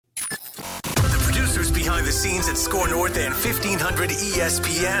behind the scenes at Score North and 1500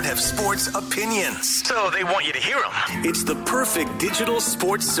 ESPN have sports opinions. So they want you to hear them. It's the perfect digital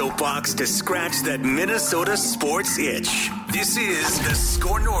sports soapbox to scratch that Minnesota sports itch. This is the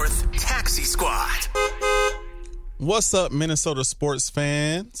Score North Taxi Squad. What's up, Minnesota sports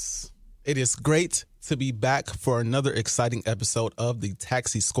fans? It is great to be back for another exciting episode of the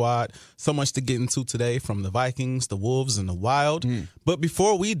Taxi Squad. So much to get into today from the Vikings, the Wolves, and the Wild. But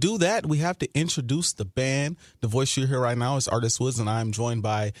before we do that, we have to introduce the band. The voice you hear right now is Artis Woods, and I'm joined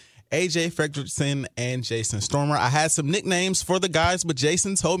by AJ Fredrickson and Jason Stormer. I had some nicknames for the guys, but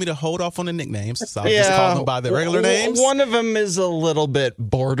Jason told me to hold off on the nicknames, so I'll just call them by their regular names. One of them is a little bit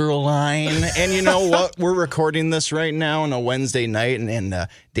borderline, and you know what? We're recording this right now on a Wednesday night, and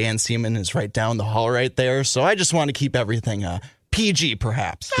Dan Seaman is right down the hall right there, so I just want to keep everything PG,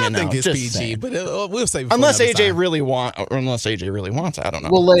 perhaps. I think it's PG, saying. But we'll save it unless AJ time. really wants, I don't know.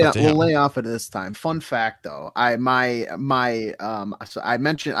 We'll lay off at this time. Fun fact, though, I've mentioned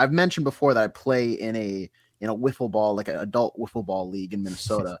before that I play in a wiffle ball, like an adult wiffle ball league in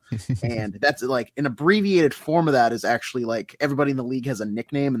Minnesota, and that's like an abbreviated form of that is actually like everybody in the league has a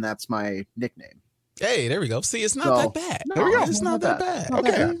nickname, and that's my nickname. Hey, there we go. See, it's not that bad. No, there we go. It's not that bad.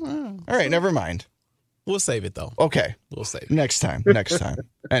 Okay. All right. Never mind. We'll save it, though. Okay. We'll save it. Next time.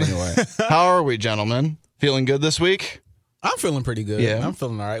 Anyway, how are we, gentlemen? Feeling good this week? I'm feeling pretty good. Yeah. I'm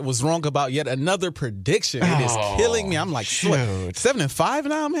feeling all right. Was wrong about yet another prediction. It is killing me. I'm like, 7-5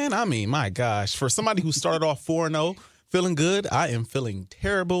 now, man. I mean, my gosh. For somebody who started off 4-0, feeling good, I am feeling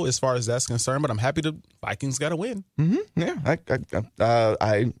terrible as far as that's concerned, but I'm happy the Vikings got a win. Mm-hmm. Yeah.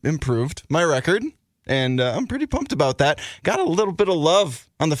 I improved my record. And I'm pretty pumped about that. Got a little bit of love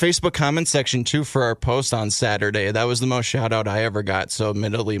on the Facebook comment section, too, for our post on Saturday. That was the most shout-out I ever got. So,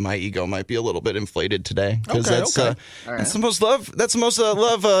 admittedly, my ego might be a little bit inflated today. Because that's the most love. That's the most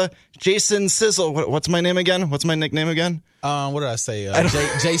love. Jason Sizzle. What's my name again? What's my nickname again? What did I say?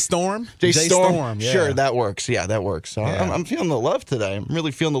 Jay Storm? Jay Storm. Yeah. Sure, that works. Yeah, that works. So yeah. I'm feeling the love today. I'm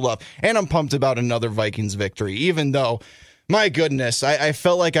really feeling the love. And I'm pumped about another Vikings victory, even though... My goodness, I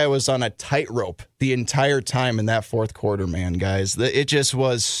felt like I was on a tightrope the entire time in that fourth quarter, man, guys. It just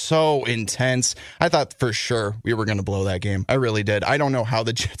was so intense. I thought for sure we were going to blow that game. I really did. I don't know how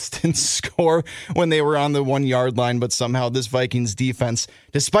the Jets didn't score when they were on the 1 yard line, but somehow this Vikings defense,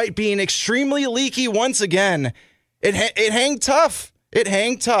 despite being extremely leaky once again, it hang tough. It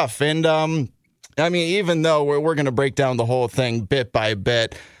hang tough. And, I mean, even though we're going to break down the whole thing bit by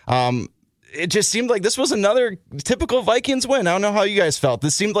bit, it just seemed like this was another typical Vikings win. I don't know how you guys felt.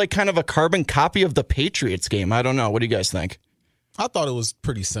 This seemed like kind of a carbon copy of the Patriots game. I don't know. What do you guys think? I thought it was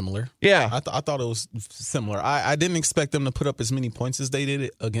pretty similar. Yeah. I thought it was similar. I didn't expect them to put up as many points as they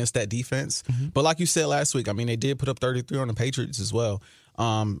did against that defense. Mm-hmm. But like you said last week, I mean, they did put up 33 on the Patriots as well.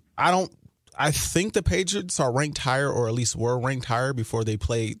 I think the Patriots are ranked higher, or at least were ranked higher before they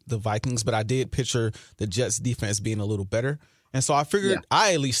played the Vikings. But I did picture the Jets defense being a little better. And so I figured,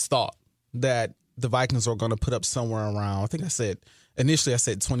 I at least thought that the Vikings are going to put up somewhere around, I think initially I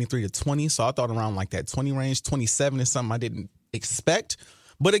said 23-20. So I thought around like that 20 range. 27 is something I didn't expect.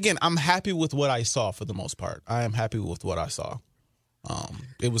 But again, I'm happy with what I saw for the most part. I am happy with what I saw.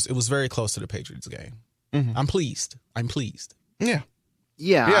 It was very close to the Patriots game. Mm-hmm. I'm pleased. Yeah.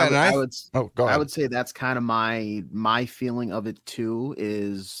 I would say that's kind of my feeling of it too,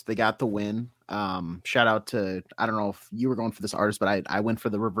 is they got the win. Shout out to, I don't know if you were going for this Artist, but I went for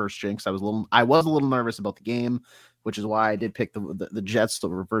the reverse jinx. I was a little nervous about the game, which is why I did pick the Jets. The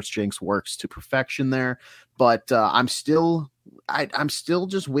reverse jinx works to perfection there, but I'm still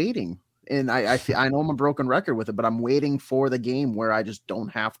just waiting. And I know I'm a broken record with it, but I'm waiting for the game where I just don't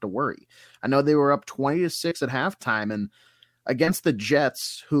have to worry. I know they were up 20-6 at halftime, and against the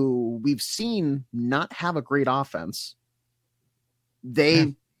Jets, who we've seen not have a great offense,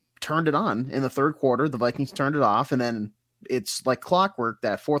 they turned it on in the third quarter. The Vikings turned it off, and then it's like clockwork.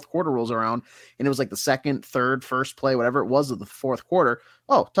 That fourth quarter rolls around, and it was like the second, third, first play, whatever it was of the fourth quarter.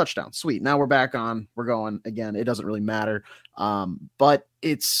 Oh, touchdown. Sweet. Now we're back on. We're going again. It doesn't really matter. But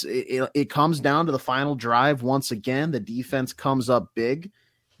it comes down to the final drive. Once again, the defense comes up big.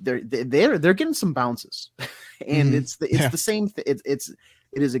 They're getting some bounces, and it's the same thing. It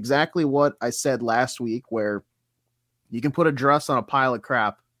is exactly what I said last week, where you can put a dress on a pile of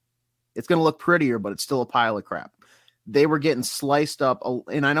crap. It's going to look prettier, but it's still a pile of crap. They were getting sliced up,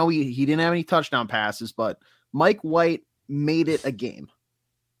 and I know he didn't have any touchdown passes, but Mike White made it a game.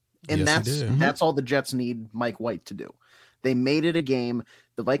 And that's all the Jets need Mike White to do. They made it a game.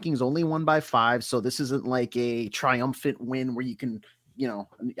 The Vikings only won by 5, so this isn't like a triumphant win where you can,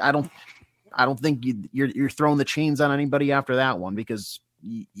 I don't think you're throwing the chains on anybody after that one, because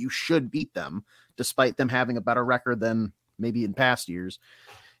you should beat them, despite them having a better record than maybe in past years.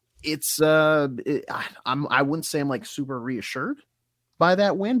 It's I wouldn't say I'm like super reassured by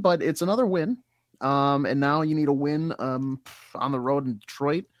that win, but it's another win. And now you need a win on the road in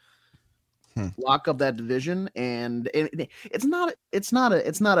Detroit. Lock up that division, and it's not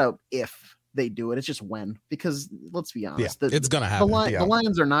a if they do it, it's just when, because let's be honest, it's gonna happen. The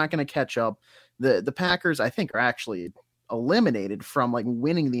Lions are not going to catch up. The Packers, I think, are actually eliminated from like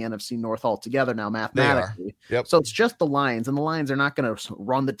winning the NFC North altogether now mathematically. Yep. So it's just the Lions, and the Lions are not going to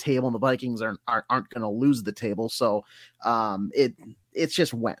run the table, and the Vikings aren't going to lose the table. So it's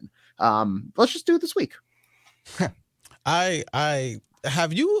just when. Let's just do it this week. I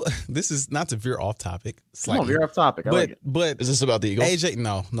have you. This is not to veer off topic. No, veer off topic. But is this about the Eagles? AJ,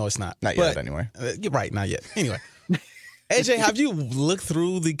 no, it's not. Not yet, anyway. You're right, not yet. Anyway, AJ, have you looked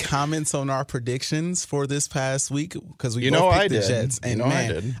through the comments on our predictions for this past week? Because we both picked the Jets, and I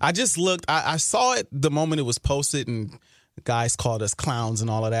did. I just looked. I saw it the moment it was posted, and guys called us clowns and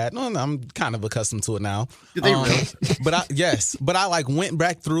all of that. No, I'm kind of accustomed to it now. Did they really? But I like went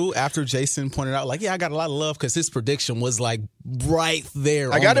back through after Jason pointed out, like, I got a lot of love because his prediction was like right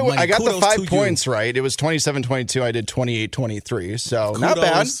there. I got the 5 points right. It was 27-22. I did 28-23. So not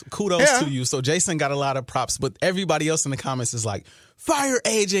bad. Kudos to you. So Jason got a lot of props, but everybody else in the comments is like, fire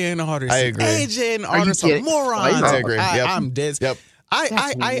AJ and Artis. I agree. AJ and Artis are morons. I agree. Yep. I'm dead. Yep. Yep.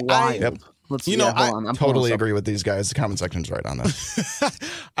 I totally agree with these guys. The comment section's right on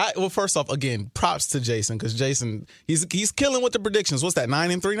that. Well, first off, again, props to Jason, because Jason, he's killing with the predictions. What's that,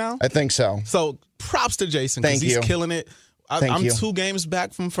 9-3 now? I think so. So props to Jason, because he's killing it. I'm 2 games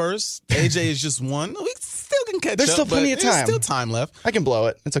back from first. AJ is just 1. We still can catch up. There's still plenty of time. There's still time left. I can blow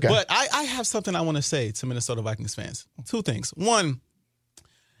it. It's okay. But I have something I want to say to Minnesota Vikings fans. 2 things. 1,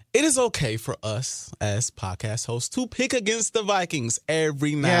 it is okay for us as podcast hosts to pick against the Vikings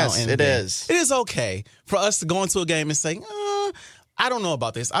every now and then. Yes, it is. It is okay for us to go into a game and say, I don't know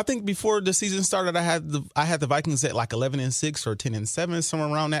about this. I think before the season started, I had the Vikings at like 11-6 or 10-7, somewhere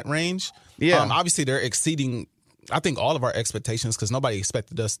around that range. Yeah. Obviously, they're exceeding, I think, all of our expectations, because nobody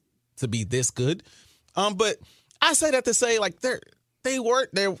expected us to be this good. But I say that to say, like, they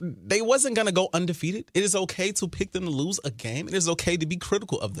wasn't going to go undefeated. It is okay to pick them to lose a game. It is okay to be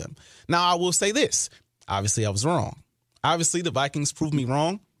critical of them. Now, I will say this. Obviously, I was wrong. Obviously, the Vikings proved me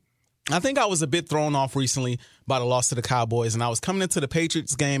wrong. I think I was a bit thrown off recently by the loss to the Cowboys, and I was coming into the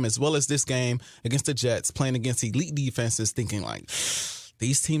Patriots game as well as this game against the Jets, playing against elite defenses, thinking like,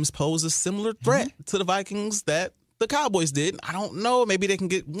 these teams pose a similar threat to the Vikings that the Cowboys did. I don't know. Maybe they can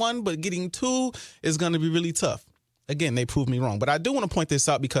get 1, but getting 2 is going to be really tough. Again, they proved me wrong. But I do want to point this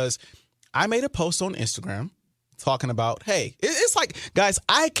out, because I made a post on Instagram talking about, hey, it's like, guys,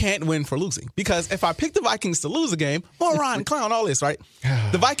 I can't win for losing. Because if I pick the Vikings to lose a game, moron, clown, all this, right?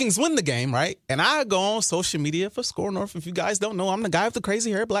 The Vikings win the game, right? And I go on social media for Score North. If you guys don't know, I'm the guy with the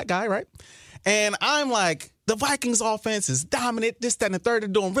crazy hair, black guy, right? And I'm like, the Vikings offense is dominant, this, that, and the third. They're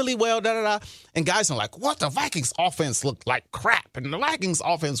doing really well, da-da-da. And guys are like, what? The Vikings offense looked like crap. And the Vikings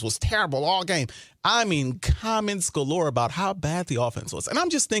offense was terrible all game. I mean, comments galore about how bad the offense was. And I'm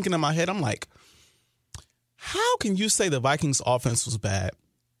just thinking in my head, I'm like, how can you say the Vikings offense was bad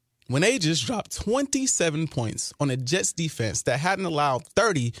when they just dropped 27 points on a Jets defense that hadn't allowed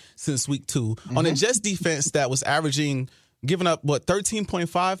 30 since week 2, on a Jets defense that was giving up,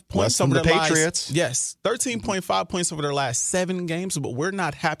 13.5 points over the Patriots? Yes, 13.5 points over their last 7 games, but we're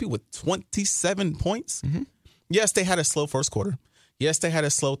not happy with 27 points. Yes, they had a slow first quarter. Yes, they had a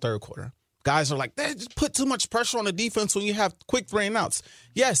slow third quarter. Guys are like, they just put too much pressure on the defense when you have quick 3 and outs.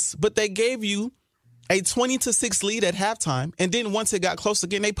 Yes, but they gave you a 20-6 lead at halftime, and then once it got close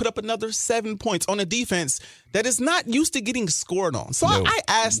again, they put up another 7 points on a defense that is not used to getting scored on. So I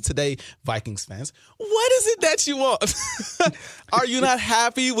asked today, Vikings fans, what is it that you want? Are you not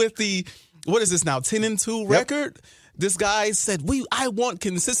happy with the, what is this now, 10-2 record? This guy said, I want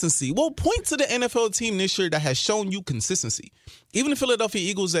consistency. Well, point to the NFL team this year that has shown you consistency. Even the Philadelphia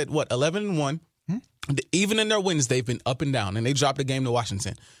Eagles at 11-1. Even in their wins, they've been up and down, and they dropped a game to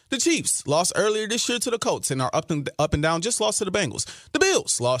Washington. The Chiefs lost earlier this year to the Colts and are up and down, just lost to the Bengals. The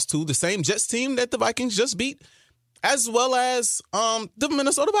Bills lost to the same Jets team that the Vikings just beat, as well as the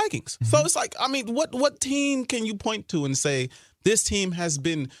Minnesota Vikings. So it's like, I mean, what team can you point to and say, this team has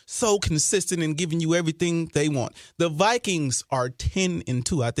been so consistent in giving you everything they want? The Vikings are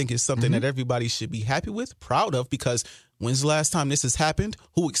 10-2. I think it's something that everybody should be happy with, proud of, because when's the last time this has happened?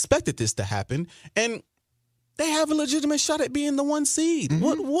 Who expected this to happen? And they have a legitimate shot at being the 1 seed.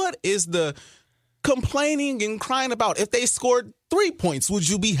 What is the complaining and crying about? If they scored 3 points, would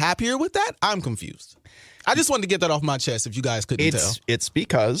you be happier with that? I'm confused. I just wanted to get that off my chest if you guys couldn't tell. It's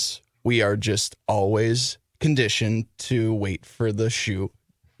because we are just always conditioned to wait for the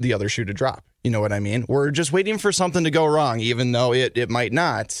other shoe to drop. You know what I mean? We're just waiting for something to go wrong, even though it might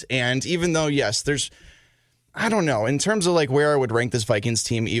not. And even though, yes, I don't know, in terms of like where I would rank this Vikings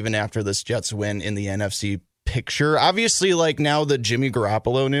team, even after this Jets win in the NFC picture, obviously like now the Jimmy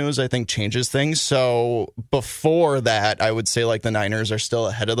Garoppolo news, I think changes things. So before that, I would say like the Niners are still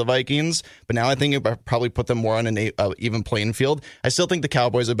ahead of the Vikings, but now I think it would probably put them more on an even playing field. I still think the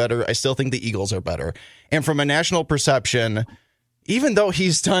Cowboys are better. I still think the Eagles are better. And from a national perception, even though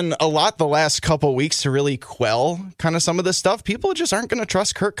he's done a lot the last couple weeks to really quell kind of some of this stuff, people just aren't going to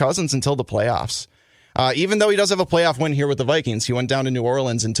trust Kirk Cousins until the playoffs. Even though he does have a playoff win here with the Vikings, he went down to New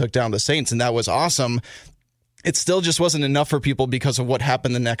Orleans and took down the Saints, and that was awesome. It still just wasn't enough for people because of what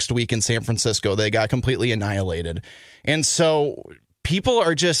happened the next week in San Francisco. They got completely annihilated. And so people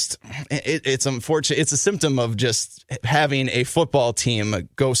are just, it's unfortunate. It's a symptom of just having a football team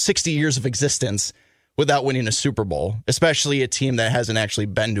go 60 years of existence without winning a Super Bowl, especially a team that hasn't actually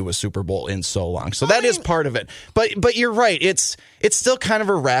been to a Super Bowl in so long. So that is part of it. But you're right. It's still kind of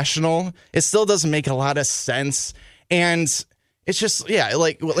irrational. It still doesn't make a lot of sense. And it's just, yeah,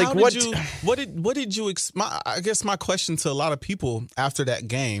 like what did you I guess my question to a lot of people after that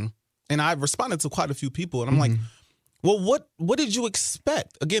game, and I responded to quite a few people, and I'm like, well, what did you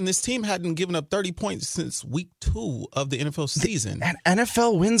expect? Again, this team hadn't given up 30 points since week 2 of the NFL season. And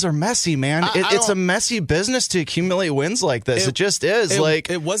NFL wins are messy, man. It's a messy business to accumulate wins like this. It just is.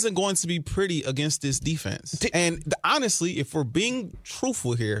 It wasn't going to be pretty against this defense. And honestly, if we're being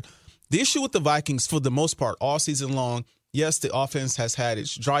truthful here, the issue with the Vikings for the most part all season long, yes, the offense has had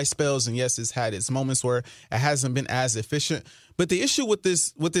its dry spells, and yes, it's had its moments where it hasn't been as efficient. But the issue with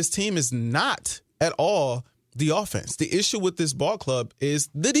this team is not at all the offense. The issue with this ball club is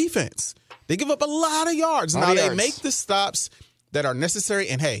the defense. They give up a lot of yards. Now, they make the stops that are necessary.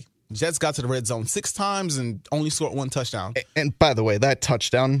 And, hey, Jets got to the red zone 6 times and only scored 1 touchdown. And by the way, that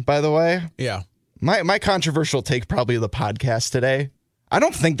touchdown, yeah, my controversial take probably of the podcast today, I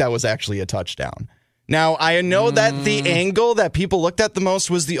don't think that was actually a touchdown. Now, I know that the angle that people looked at the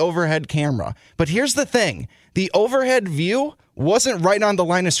most was the overhead camera. But here's the thing. The overhead view wasn't right on the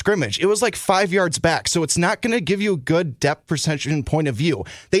line of scrimmage. It was like 5 yards back, so it's not going to give you a good depth perception point of view.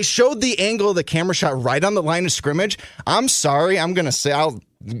 They showed the angle of the camera shot right on the line of scrimmage. I'm sorry. I'm going to say I'll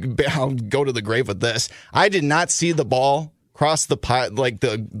go to the grave with this. I did not see the ball cross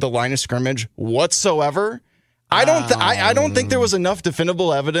the line of scrimmage whatsoever. I don't think there was enough definitive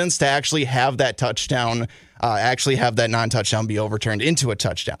evidence to actually have that touchdown, have that non-touchdown be overturned into a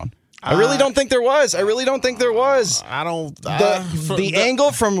touchdown. I really don't think there was. I don't. The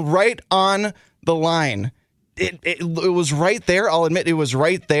angle from right on the line, it was right there. I'll admit it was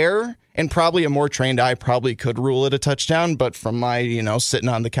right there, and probably a more trained eye probably could rule it a touchdown. But from my, sitting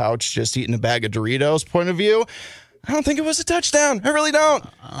on the couch just eating a bag of Doritos point of view, I don't think it was a touchdown. I really don't.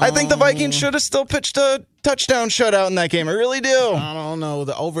 I think the Vikings should have still pitched a touchdown shutout in that game. I really do. I don't know.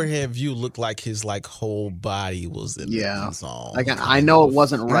 The overhead view looked like his whole body was in the zone. I know it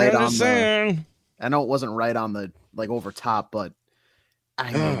wasn't right on the. I know it wasn't right on the over top, but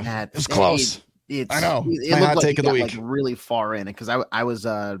I mean that it's close. I know. It looked like it got really far in it because I was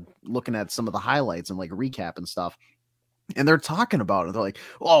looking at some of the highlights and recap and stuff. And they're talking about it. They're like,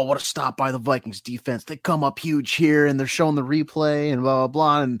 oh, what a stop by the Vikings defense. They come up huge here and they're showing the replay and blah, blah,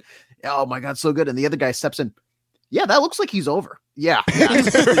 blah. And oh my God, so good. And the other guy steps in. Yeah, that looks like he's over. Yeah.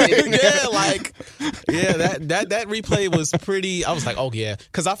 That replay was pretty. I was like, oh yeah.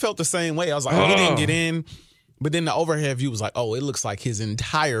 Cause I felt the same way. I was like, he didn't get in. But then the overhead view was like, oh, it looks like his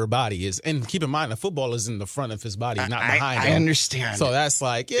entire body is. And keep in mind, the football is in the front of his body, not behind him. I understand. So that's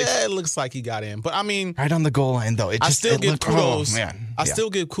like, it looks like he got in. But I mean, right on the goal line, though. I still give kudos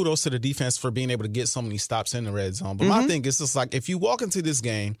to the defense for being able to get so many stops in the red zone. But my thing is just like, if you walk into this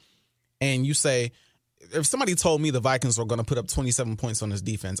game and you say, if somebody told me the Vikings were going to put up 27 points on this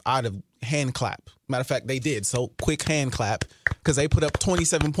defense, I'd have hand clap. Matter of fact, they did. So quick hand clap because they put up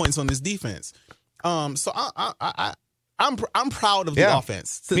 27 points on this defense. So I'm proud of the offense.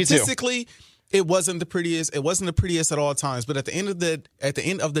 Statistically, it wasn't the prettiest. It wasn't the prettiest at all times. But at the end of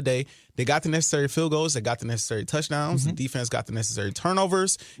the day, they got the necessary field goals. They got the necessary touchdowns. The defense got the necessary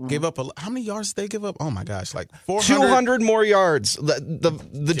turnovers. Gave up how many yards did they give up? Oh my gosh, like 200 more yards.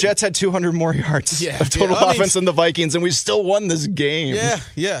 The Jets had 200 more yards of total offense than the Vikings, and we still won this game.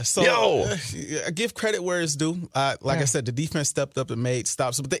 Yeah. So give credit where it's due. I said, the defense stepped up and made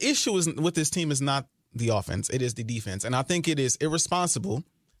stops. But the issue with this team is not the offense; it is the defense, and I think it is irresponsible.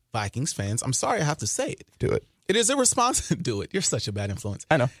 Vikings fans, I'm sorry I have to say it. Do it. It is irresponsible. Do it. You're such a bad influence.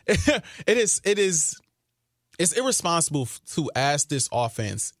 I know. It is it's irresponsible to ask this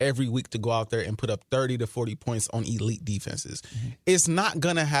offense every week to go out there and put up 30 to 40 points on elite defenses. Mm-hmm. It's not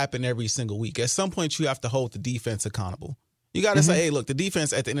going to happen every single week. At some point, you have to hold the defense accountable. You got to say, hey, look, the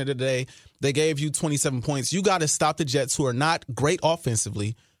defense at the end of the day, they gave you 27 points. You got to stop the Jets, who are not great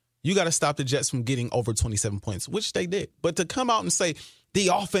offensively. You got to stop the Jets from getting over 27 points, which they did. But to come out and say the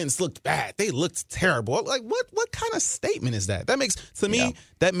offense looked bad, they looked terrible. Like, what kind of statement is that? That makes, to me,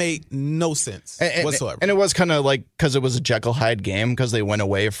 that made no sense whatsoever. And it was kind of like, because it was a Jekyll Hyde game, because they went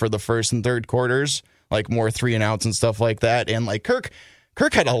away for the first and third quarters, like more 3-and-outs and stuff like that. And like Kirk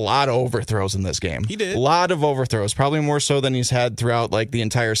had a lot of overthrows in this game. He did. A lot of overthrows, probably more so than he's had throughout like the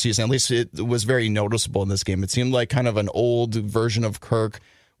entire season. At least it was very noticeable in this game. It seemed like kind of an old version of Kirk,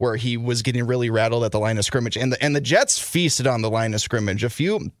 where he was getting really rattled at the line of scrimmage. And the Jets feasted on the line of scrimmage. A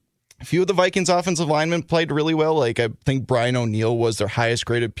few of the Vikings offensive linemen played really well. Like, I think Brian O'Neill was their highest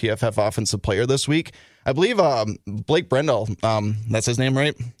graded PFF offensive player this week. I believe Blake Brendel, that's his name,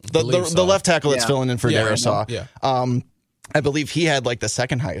 right? The left tackle that's filling in for Darrisaw. Yeah. I believe he had like the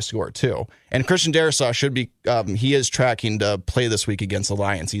second highest score too. And Christian Darrisaw should be, he is tracking to play this week against the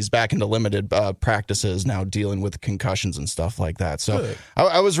Lions. He's back into limited practices now, dealing with concussions and stuff like that. So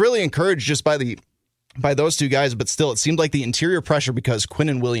I was really encouraged just by those two guys, but still it seemed like the interior pressure, because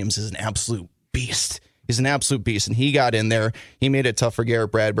Quinnen Williams is an absolute beast. He's an absolute beast, and he got in there. He made it tough for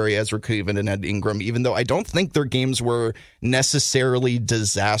Garrett Bradbury, Ezra Cleveland, and Ed Ingram, even though I don't think their games were necessarily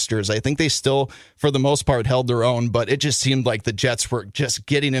disasters. I think they still, for the most part, held their own, but it just seemed like the Jets were just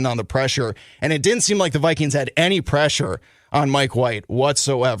getting in on the pressure, and it didn't seem like the Vikings had any pressure on Mike White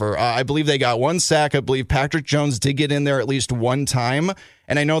whatsoever. I believe they got one sack. I believe Patrick Jones did get in there at least one time.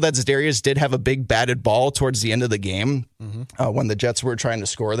 And I know that Za'Darius did have a big batted ball towards the end of the game when the Jets were trying to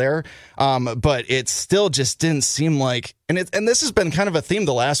score there. But it still just didn't seem like, and this has been kind of a theme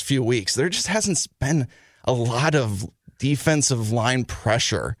the last few weeks, there just hasn't been a lot of defensive line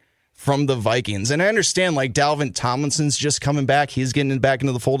pressure from the Vikings. And I understand, like, Dalvin Tomlinson's just coming back. He's getting back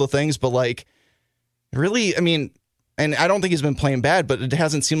into the fold of things. But, like, really, I mean, and I don't think he's been playing bad, but it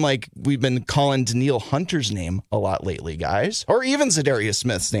hasn't seemed like we've been calling Danielle Hunter's name a lot lately, guys, or even Za'Darius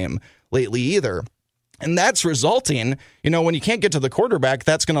Smith's name lately either. And that's resulting, when you can't get to the quarterback,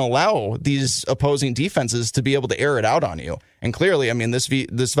 that's going to allow these opposing defenses to be able to air it out on you. And clearly, I mean, this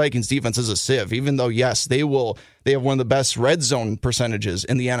Vikings defense is a sieve, even though, yes, they have one of the best red zone percentages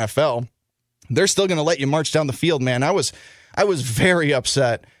in the NFL. They're still going to let you march down the field, man. I was very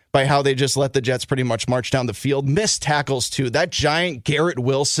upset by how they just let the Jets pretty much march down the field. Missed tackles, too. That giant Garrett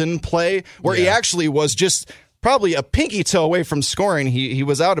Wilson play where he actually was just probably a pinky toe away from scoring. He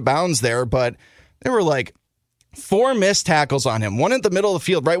was out of bounds there, but there were like 4 missed tackles on him. One at the middle of the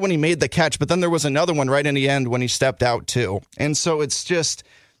field right when he made the catch, but then there was another one right in the end when he stepped out, too. And so it's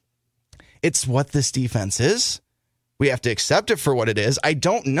what this defense is. We have to accept it for what it is. I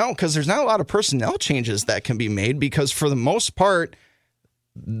don't know, because there's not a lot of personnel changes that can be made, because for the most part,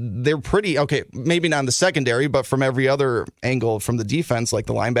 they're pretty okay, maybe not in the secondary, but from every other angle from the defense, like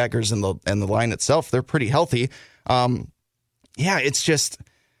the linebackers and the line itself, they're pretty healthy. It's just,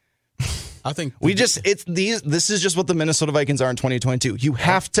 I think this is just what the Minnesota Vikings are in 2022. You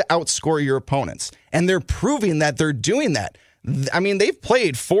have to outscore your opponents, and they're proving that they're doing that. I mean, they've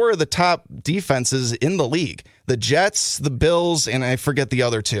played 4 of the top defenses in the league: the Jets, the Bills, and I forget the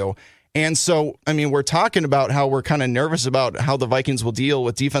other 2. And so, I mean, we're talking about how we're kind of nervous about how the Vikings will deal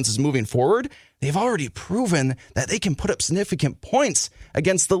with defenses moving forward. They've already proven that they can put up significant points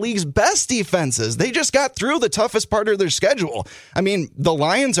against the league's best defenses. They just got through the toughest part of their schedule. I mean, the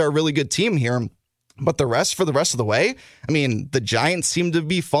Lions are a really good team here, but for the rest of the way, I mean, the Giants seem to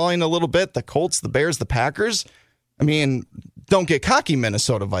be falling a little bit. The Colts, the Bears, the Packers. I mean, don't get cocky,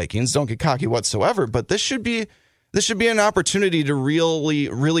 Minnesota Vikings. Don't get cocky whatsoever, but this should be an opportunity to really,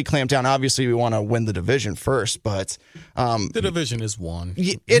 really clamp down. Obviously, we want to win the division first, but the division is won.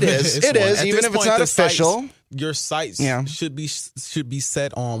 It is. It is. Even if it's not official, your sights should be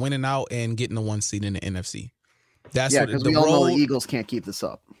set on winning out and getting the 1 seed in the NFC. That's because we all know the Eagles can't keep this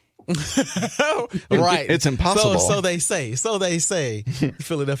up. Right, it's impossible. So they say.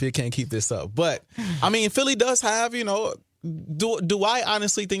 Philadelphia can't keep this up, but I mean, Philly does have. Do I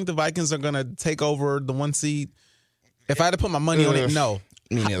honestly think the Vikings are going to take over the 1 seed? If I had to put my money on it, no.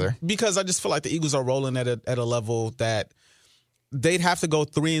 Me neither. Because I just feel like the Eagles are rolling at a level that they'd have to go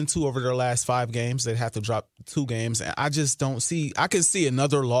 3-2 over their last 5 games. They'd have to drop 2 games. And I just don't see – I can see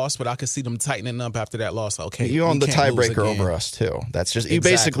another loss, but I can see them tightening up after that loss. Okay, you own the tiebreaker over us, too. That's just – you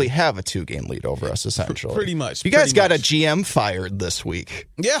basically have a 2-game lead over us, essentially. Pretty much. You guys got a GM fired this week.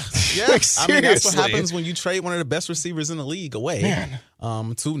 Yeah. Like, I mean, that's what happens when you trade one of the best receivers in the league away. Man.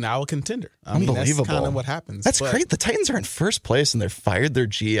 to now a contender. Unbelievable. That's kind of what happens. That's great. The Titans are in first place and they fired their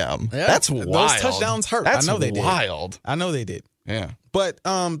GM. Yeah, that's wild. Those touchdowns hurt. That's I know they wild. did. I know they did. Yeah. But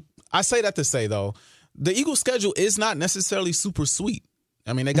I say that to say, though, the Eagles' schedule is not necessarily super sweet.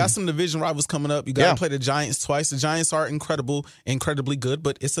 I mean, they got some division rivals coming up. You got to play the Giants twice. The Giants are incredibly good,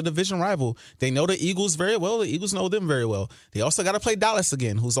 but it's a division rival. They know the Eagles very well. The Eagles know them very well. They also got to play Dallas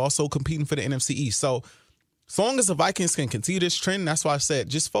again, who's also competing for the NFC East. So long as the Vikings can continue this trend, that's why I said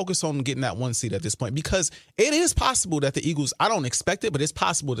just focus on getting that 1 seed at this point, because it is possible that the Eagles, I don't expect it, but it's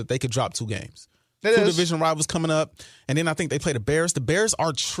possible that they could drop 2 games. Two division rivals coming up, and then I think they play the Bears. The Bears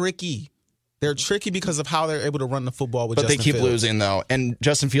are tricky. They're tricky because of how they're able to run the football with Justin Fields. But they keep losing, though. And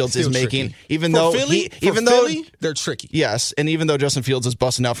Justin Fields is making, tricky. even though Philly, they're tricky. Yes, and even though Justin Fields is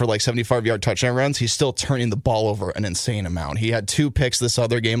busting out for like 75-yard touchdown runs, he's still turning the ball over an insane amount. He had 2 picks this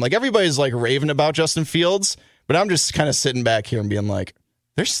other game. Like, everybody's like raving about Justin Fields, but I'm just kind of sitting back here and being like,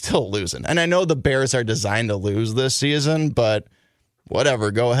 they're still losing. And I know the Bears are designed to lose this season, but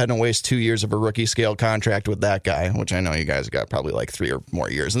whatever, go ahead and waste 2 years of a rookie scale contract with that guy, which I know you guys got probably like 3 or more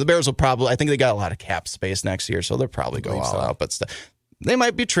years. And the Bears will probably, I think they got a lot of cap space next year, so they'll probably go all out. But they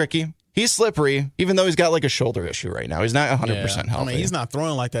might be tricky. He's slippery, even though he's got like a shoulder issue right now. He's not 100% healthy. I mean, he's not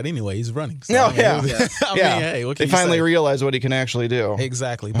throwing like that anyway. He's running. So, hey, what can they finally realize what he can actually do.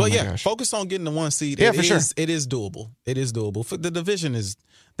 Exactly. But focus on getting the 1 seed. Yeah, for sure. It is doable. It is doable. For the division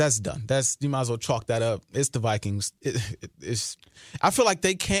that's done. You might as well chalk that up. It's the Vikings. I feel like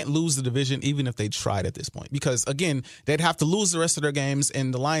they can't lose the division even if they tried at this point, because again, they'd have to lose the rest of their games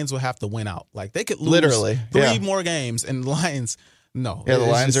and the Lions would have to win out. Like, they could lose literally 3 more games and the Lions. No. Yeah, the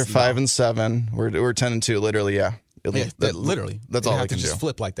Lions are 5-7. We're 10-2. Literally, literally. That's all they can just do.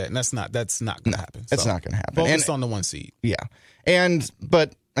 Flip like that, and that's not going to happen. It's not going to happen. Focus on the 1 seed. Yeah,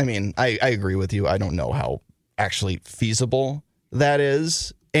 but I mean, I agree with you. I don't know how actually feasible that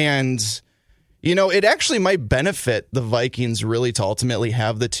is, and it actually might benefit the Vikings really to ultimately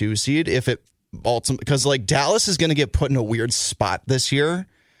have the 2 seed if it ultimately, because like Dallas is going to get put in a weird spot this year.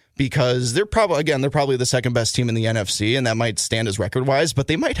 Because they're probably the second best team in the NFC, and that might stand as record-wise, but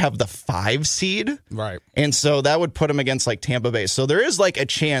they might have the 5 seed. Right. And so that would put them against like Tampa Bay. So there is like a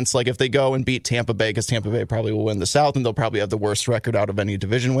chance, like if they go and beat Tampa Bay, because Tampa Bay probably will win the South, and they'll probably have the worst record out of any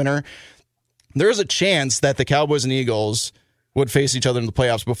division winner. There is a chance that the Cowboys and Eagles would face each other in the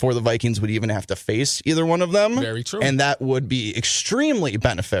playoffs before the Vikings would even have to face either one of them. Very true. And that would be extremely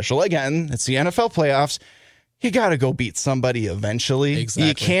beneficial. Again, it's the NFL playoffs. You got to go beat somebody eventually. Exactly.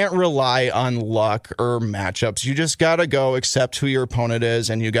 You can't rely on luck or matchups. You just got to go accept who your opponent is,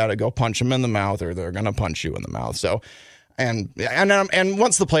 and you got to go punch them in the mouth, or they're going to punch you in the mouth. So, and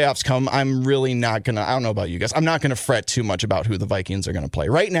once the playoffs come, I'm really not going to, I don't know about you guys, I'm not going to fret too much about who the Vikings are going to play.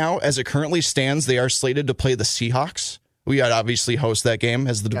 Right now, as it currently stands, they are slated to play the Seahawks. We got obviously host that game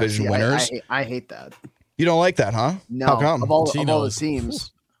as the division winners. I hate that. You don't like that, huh? No. How come? Of all the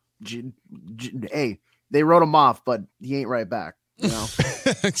teams, hey, they wrote him off, but he ain't right back.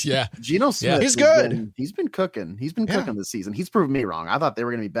 Yeah. Geno Smith. He's good. He's been cooking. He's been cooking this season. He's proved me wrong. I thought they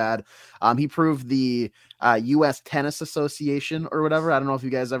were going to be bad. He proved the U.S. Tennis Association or whatever. I don't know if you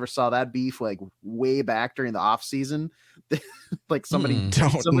guys ever saw that beef like way back during the off season. Like somebody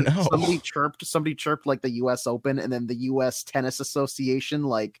chirped like the U.S. Open, and then the U.S. Tennis Association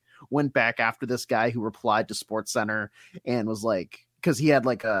like went back after this guy who replied to SportsCenter and was like, because he had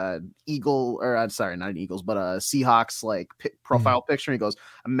like a Eagle, or I'm sorry, not an Eagles, but a Seahawks like profile picture. And he goes,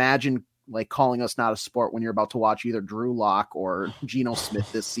 imagine like calling us not a sport when you're about to watch either Drew Lock or Geno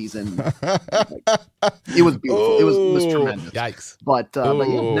Smith this season. It was beautiful. It was tremendous. Yikes. But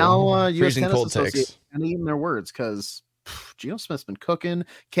yeah, now U.S. Freezing Tennis Association kind of eating their words, because Geno Smith's been cooking.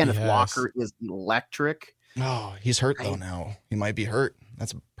 Kenneth Walker is electric. Oh, he's hurt though now. He might be hurt.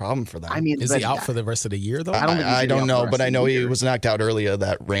 That's a problem for them. I mean, is he out for the rest of the year though? I don't know, but I know he was knocked out earlier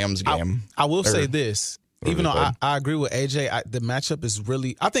that Rams game. I will say this. Even though I agree with AJ, the matchup is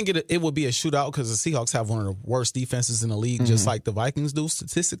really, I think it would be a shootout because the Seahawks have one of the worst defenses in the league, just like the Vikings do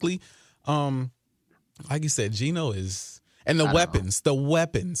statistically. Like you said, Geno is, and the weapons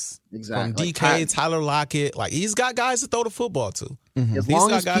exactly. From DK, Tyler Lockett, like he's got guys to throw the football to. As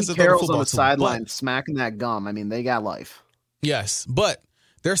long as Pete Carroll's on the sideline smacking that gum, I mean, they got life. Yes, but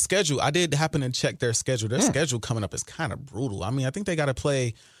their schedule, I did happen to check their schedule. Their schedule coming up is kind of brutal. I mean, I think they got to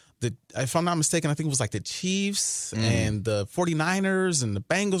play if I'm not mistaken, I think it was like the Chiefs and the 49ers and the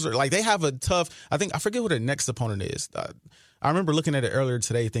Bengals. Or like they have a tough, I forget who their next opponent is. I remember looking at it earlier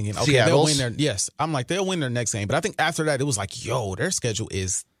today thinking, okay, they'll win their, yes. I'm like, they'll win their next game. But I think after that, it was like, yo, their schedule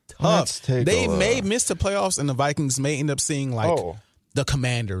is tough. They may miss the playoffs, and the Vikings may end up seeing like the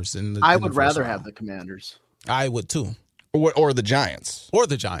Commanders. I would rather have the Commanders. I would too. Or the Giants.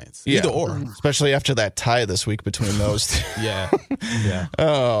 Either or. Especially after that tie this week between those two. Yeah.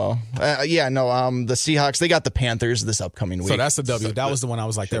 The Seahawks, they got the Panthers this upcoming week. So that's a W. That was the one I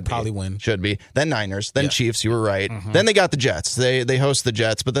was like, they'll probably win. Should be. Then Niners. Then Chiefs. You were right. Mm-hmm. Then they got the Jets. They host the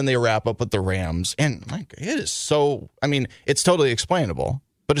Jets, but then they wrap up with the Rams. And like, it is so, I mean, it's totally explainable.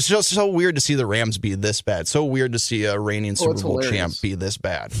 But it's just so weird to see the Rams be this bad. So weird to see a reigning Super Bowl champ be this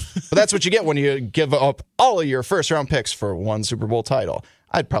bad. But that's what you get when you give up all of your first-round picks for one Super Bowl title.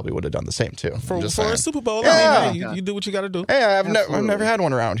 I probably would have done the same, too. For a Super Bowl, I mean, you do what you got to do. Hey, I've never had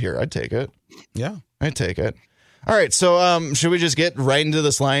one around here. I'd take it. Yeah. I'd take it. All right, so should we just get right into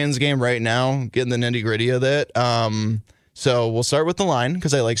this Lions game right now, get in the nitty-gritty of it? So we'll start with the line,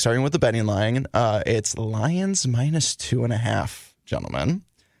 because I like starting with the betting line. It's Lions minus 2.5, gentlemen.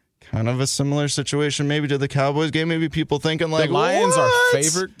 Kind of a similar situation maybe to the Cowboys game. Maybe people thinking like, the Lions are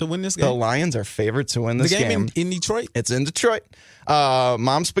favored to win this game? The Lions are favored to win this game. The game in Detroit? It's in Detroit.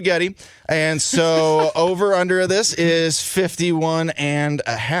 Mom spaghetti. And so over under this is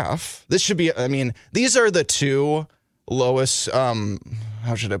 51.5. This should be, I mean, these are the two lowest,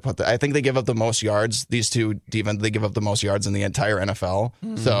 how should I put that? I think they give up the most yards. These two defense, they give up the most yards in the entire NFL.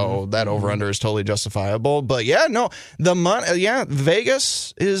 Mm-hmm. So that over-under is totally justifiable. But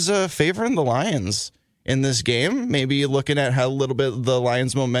Vegas is favoring the Lions in this game. Maybe looking at how a little bit the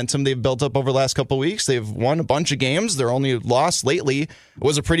Lions' momentum they've built up over the last couple of weeks. They've won a bunch of games. Their only loss lately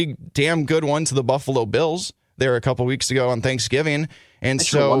was a pretty damn good one to the Buffalo Bills there a couple of weeks ago on Thanksgiving. And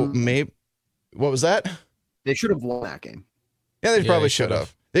so maybe, what was that? They should have won that game. Yeah, they probably should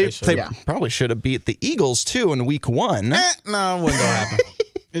have. They probably should have beat the Eagles, too, in week 1. No, it wasn't going to happen.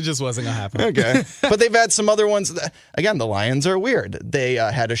 It just wasn't going to happen. Okay. But they've had some other ones. Again, the Lions are weird. They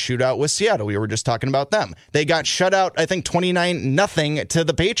had a shootout with Seattle. We were just talking about them. They got shut out, I think, 29-0 to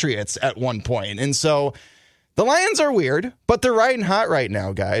the Patriots at one point. And so the Lions are weird, but they're riding hot right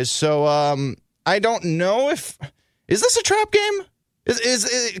now, guys. So I don't know if... Is this a trap game?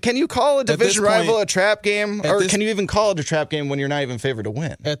 Can you call a division rival a trap game? Or can you even call it a trap game when you're not even favored to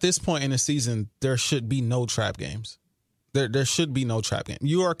win? At this point in the season, there should be no trap games. There should be no trap game.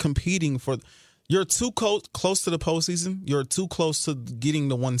 You are competing for... You're too close to the postseason. You're too close to getting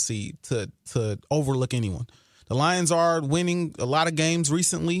the 1 seed to overlook anyone. The Lions are winning a lot of games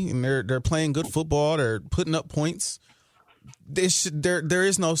recently, and they're playing good football. They're putting up points. There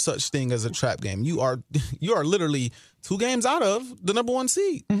is no such thing as a trap game. You are literally 2 games out of the number 1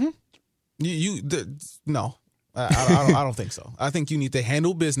 seed. Mm-hmm. No, I don't think so. I think you need to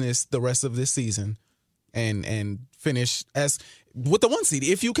handle business the rest of this season and finish as with the 1 seed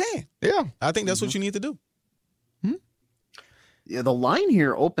if you can. Yeah, I think that's what you need to do. Mm-hmm. Yeah, the line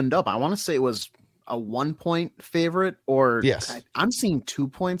here opened up. I want to say it was a 1-point favorite, or yes, I'm seeing 2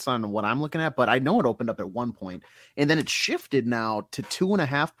 points on what I'm looking at, but I know it opened up at 1 point, and then it shifted now to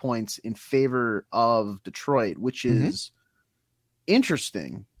 2.5 points in favor of Detroit, which is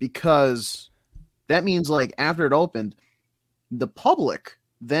interesting because that means like after it opened, the public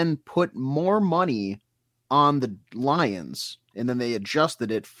then put more money on the Lions, and then they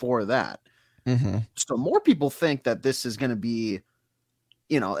adjusted it for that. Mm-hmm. So more people think that this is going to be,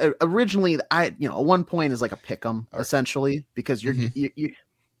 originally, a 1 point is like a pick 'em essentially, because you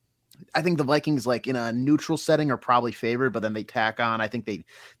I think the Vikings, like in a neutral setting, are probably favored, but then they tack on. I think the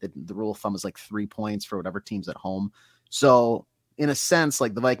rule of thumb is like 3 points for whatever team's at home. So in a sense,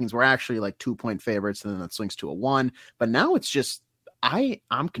 like the Vikings were actually like 2-point favorites, and then that swings to a 1. But now it's just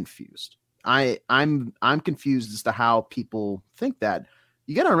I'm confused. I'm confused as to how people think that.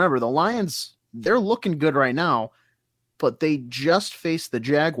 You got to remember the Lions, they're looking good right now, but they just faced the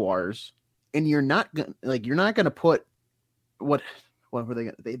Jaguars, and you're not going to put what were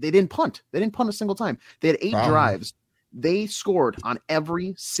they? They didn't punt. They didn't punt a single time. They had 8 drives. They scored on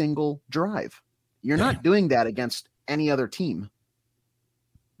every single drive. You're not doing that against any other team.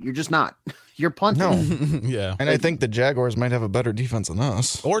 You're just not. You're punting. No. Yeah. And I think the Jaguars might have a better defense than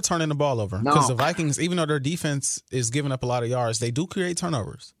us. Or turning the ball over. Because the Vikings, even though their defense is giving up a lot of yards, they do create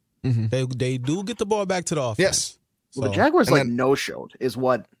turnovers. Mm-hmm. They do get the ball back to the offense. Yes. Well, the Jaguars no-showed is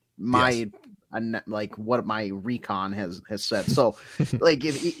what what my recon has said. So like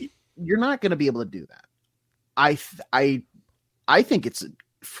if you're not going to be able to do that. I think it's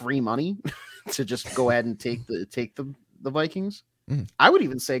free money to just go ahead and take the Vikings. Mm. I would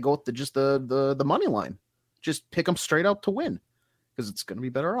even say go with the money line. Just pick them straight out to win, because it's going to be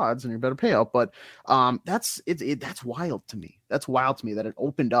better odds and your better payout. But that's wild to me. That's wild to me that it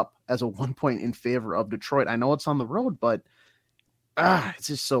opened up as a 1 point in favor of Detroit. I know it's on the road, but it's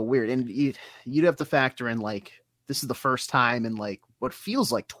just so weird. And you'd have to factor in, like, this is the first time in like what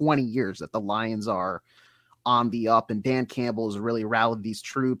feels like 20 years that the Lions are on the up, and Dan Campbell has really rallied these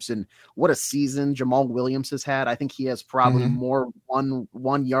troops. And what a season Jamal Williams has had. I think he has probably more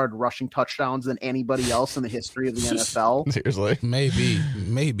 1 yard rushing touchdowns than anybody else in the history of the NFL. Seriously,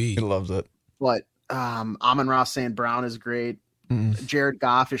 maybe he loves it. But Amon-Ra St. Brown is great. Jared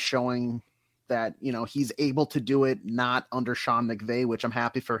Goff is showing that, you know, he's able to do it not under Sean McVay, which I'm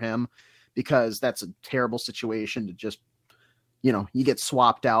happy for him, because that's a terrible situation to just, you know, you get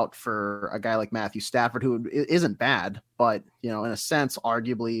swapped out for a guy like Matthew Stafford, who isn't bad, but, you know, in a sense,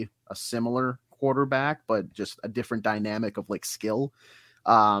 arguably a similar quarterback, but just a different dynamic of like skill.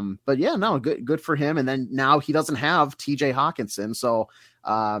 But yeah, no, good for him. And then now he doesn't have TJ Hawkinson. So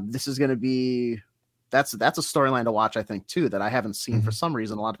this is going to be, that's a storyline to watch, I think, too, that I haven't seen for some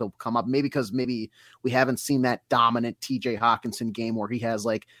reason. A lot of people come up, maybe because we haven't seen that dominant TJ Hawkinson game where he has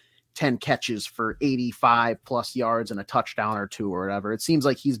like 10 catches for 85 plus yards and a touchdown or two or whatever. It seems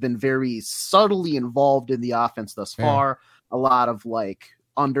like he's been very subtly involved in the offense thus far. A lot of like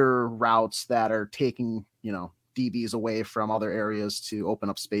under routes that are taking, you know, DBs away from other areas to open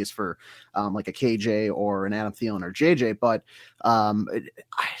up space for like a KJ or an Adam Thielen or JJ. But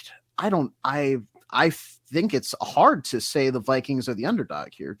I think it's hard to say the Vikings are the underdog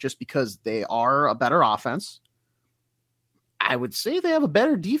here just because they are a better offense. I would say they have a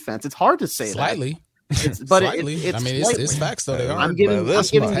better defense. It's hard to say slightly. It's facts though. They are. I'm giving the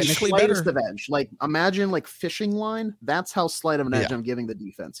slightest of edge. Like imagine like fishing line. That's how slight of an edge I'm giving the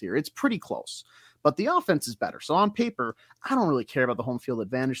defense here. It's pretty close, but the offense is better. So on paper, I don't really care about the home field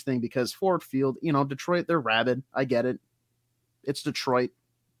advantage thing because Ford Field, you know, Detroit, they're rabid. I get it. It's Detroit,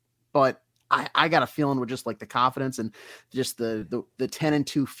 but I got a feeling with just like the confidence and just the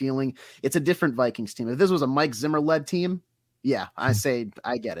 10-2 feeling. It's a different Vikings team. If this was a Mike Zimmer led team, yeah, I say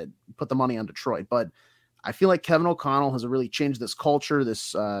I get it. Put the money on Detroit, but I feel like Kevin O'Connell has really changed this culture,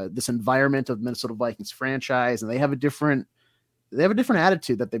 this environment of Minnesota Vikings franchise, and they have a different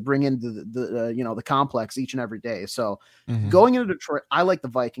attitude that they bring into the complex each and every day. So going into Detroit, I like the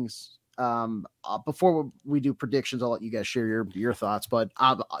Vikings. Before we do predictions, I'll let you guys share your thoughts, but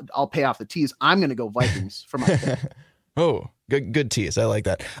I'll pay off the tease. I'm going to go Vikings for my pick. Oh, good tease. I like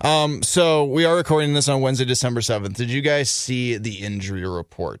that. So we are recording this on Wednesday, December 7th. Did you guys see the injury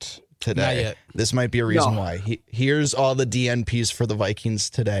report today? Not yet. This might be a reason why. Here's all the DNPs for the Vikings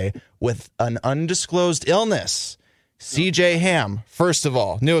today with an undisclosed illness. CJ Ham, first of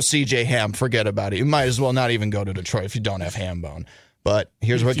all, no CJ Ham, forget about it. You might as well not even go to Detroit if you don't have ham bone. But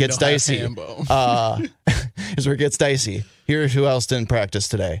here's where it gets dicey. Here's where it gets dicey. Here's who else didn't practice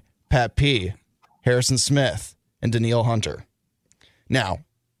today. Pat P, Harrison Smith, and Danielle Hunter. Now,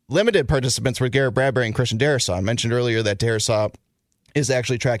 limited participants were Garrett Bradbury and Christian Darrisaw. I mentioned earlier that Darrisaw is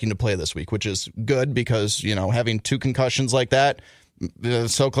actually tracking to play this week, which is good because, you know, having two concussions like that,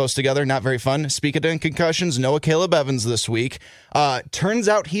 so close together, not very fun. Speaking of concussions, Noah Caleb Evans this week. Turns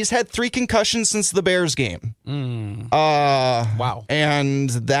out he's had 3 concussions since the Bears game. Wow. And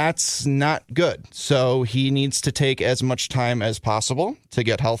that's not good. So he needs to take as much time as possible to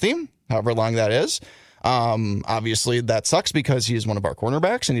get healthy, however long that is. Obviously, that sucks because he's one of our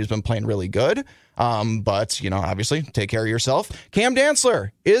cornerbacks and he's been playing really good. But, you know, obviously, take care of yourself. Cam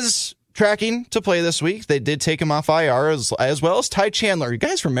Dantzler is tracking to play this week. They did take him off IR as well as Ty Chandler. You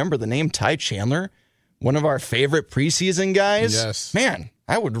guys remember the name Ty Chandler? One of our favorite preseason guys? Yes. Man,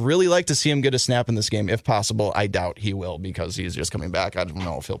 I would really like to see him get a snap in this game if possible. I doubt he will because he's just coming back. I don't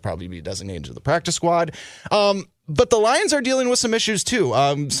know if he'll probably be designated to the practice squad. But the Lions are dealing with some issues too.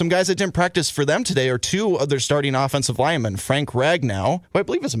 Some guys that didn't practice for them today are 2 of their starting offensive linemen, Frank Ragnow, who I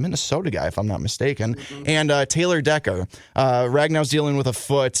believe is a Minnesota guy, if I'm not mistaken, and Taylor Decker. Ragnow's dealing with a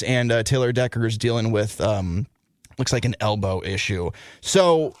foot, and Taylor Decker is dealing with looks like an elbow issue.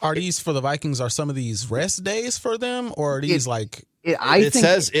 So are these for the Vikings? Are some of these rest days for them, or are these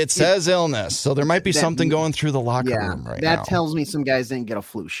it says illness, so there might be something going through the locker room right now. That tells me some guys didn't get a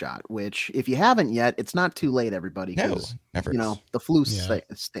flu shot, which if you haven't yet, it's not too late, everybody, because you know the flu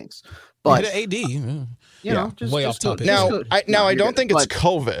stinks. But AD, you know, just way off topic. I don't think it's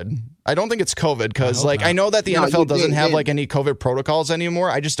COVID. I don't think it's COVID because I know that the NFL doesn't have like any COVID protocols anymore.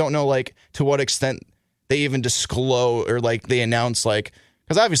 I just don't know like to what extent they even disclose or like they announce like.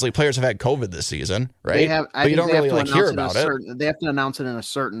 Because obviously players have had COVID this season, right? But you don't really like hear about it. They have to announce it in a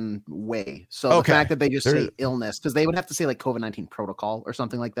certain way. So the fact that they just say illness, because they would have to say like COVID-19 protocol or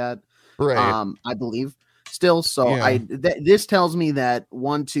something like that, right? I believe still. So this tells me that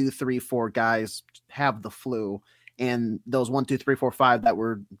 1, 2, 3, 4 guys have the flu, and those 1, 2, 3, 4, 5 that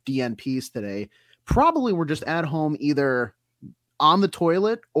were DNPs today probably were just at home, either on the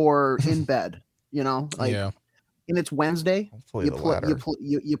toilet or in bed. You know, and it's Wednesday. You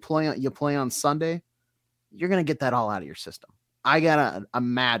play on Sunday. you're going to get that all out of your system. I got to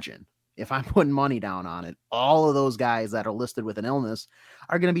imagine if I'm putting money down on it, all of those guys that are listed with an illness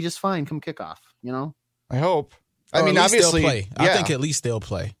are going to be just fine come kickoff, you know? I hope. I mean, obviously, play. I think at least they'll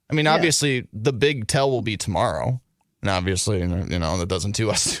play. I mean, obviously, the big tell will be tomorrow. And obviously, you know, that doesn't do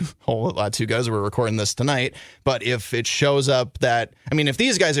us a whole lot to guys. We're recording this tonight. But if it shows up that, I mean, if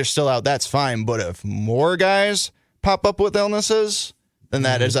these guys are still out, that's fine. But if more guys pop up with illnesses, then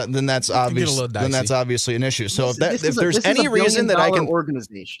that's obviously an issue. So if there's any reason that I can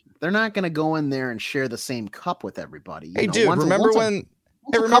organization, they're not going to go in there and share the same cup with everybody. Hey, dude, remember when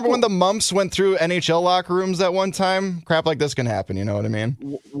the mumps went through NHL locker rooms at one time? Crap like this can happen. You know what I mean?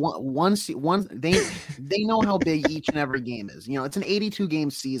 They know how big each and every game is. You know, it's an 82 game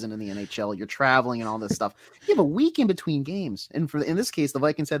season in the NHL. You're traveling and all this stuff. You have a week in between games, and in this case, the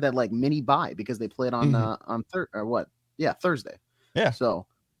Vikings had that like mini bye because they played on Thursday. Yeah. So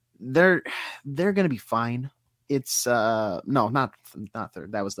they're going to be fine. It's not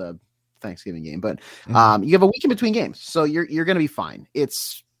third. That was the Thanksgiving game, but you have a week in between games, so you're going to be fine.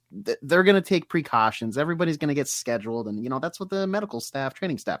 They're going to take precautions. Everybody's going to get scheduled, and you know that's what the medical staff,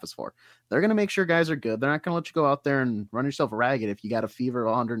 training staff is for. They're going to make sure guys are good. They're not going to let you go out there and run yourself ragged if you got a fever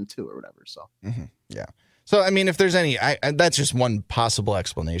of 102 or whatever. So yeah. So I mean, if there's any, that's just one possible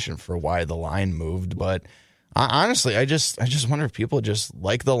explanation for why the line moved, but. Honestly, I just wonder if people just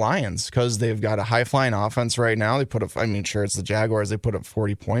like the Lions because they've got a high flying offense right now. They put up, I mean, sure, it's the Jaguars. They put up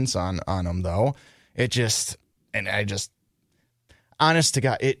 40 points on them though. Honest to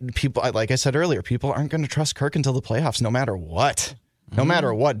God, people, like I said earlier, people aren't going to trust Kirk until the playoffs, no matter what. No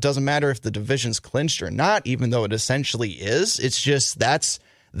matter what. Doesn't matter if the division's clinched or not, even though it essentially is. It's just that's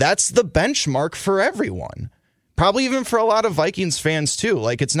the benchmark for everyone. Probably even for a lot of Vikings fans, too.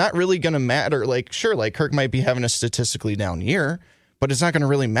 Like, it's not really going to matter. Like, sure, like Kirk might be having a statistically down year, but it's not going to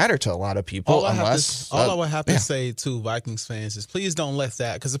really matter to a lot of people all I would have to say to Vikings fans is please don't let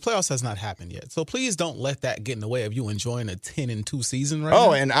that, because the playoffs has not happened yet. So please don't let that get in the way of you enjoying a 10-2 season right now.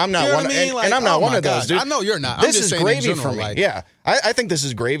 Oh, and I'm not one. And I'm not one of those, dude. I know you're not. This is gravy for me. Yeah, I think this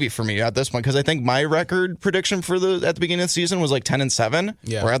is gravy for me at this point because I think my record prediction at the beginning of the season was like 10-7.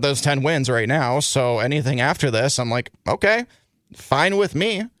 Yeah, we're at those 10 wins right now. So anything after this, I'm like, okay, fine with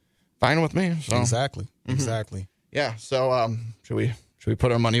me. So. Exactly. Yeah. So should we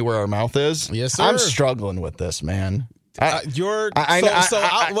put our money where our mouth is? Yes, sir. I'm struggling with this, man. Wait.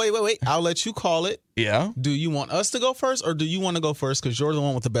 I'll let you call it. Yeah. Do you want us to go first, or do you want to go first because you're the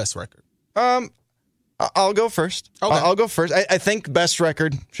one with the best record? I'll go first. Okay. I'll go first. I think best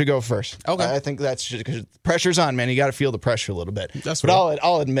record should go first. Okay. I think that's just because pressure's on, man. You got to feel the pressure a little bit. That's right.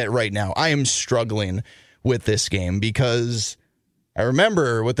 I'll admit right now, I am struggling with this game because I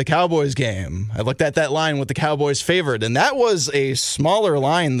remember with the Cowboys game, I looked at that line with the Cowboys favored, and that was a smaller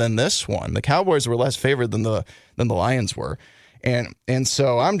line than this one. The Cowboys were less favored than the Lions were. And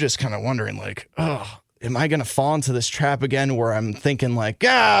so I'm just kind of wondering, like, am I going to fall into this trap again where I'm thinking like,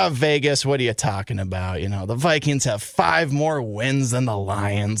 Vegas, what are you talking about? You know, the Vikings have 5 more wins than the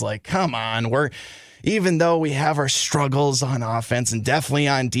Lions. Like, come on. Even though we have our struggles on offense and definitely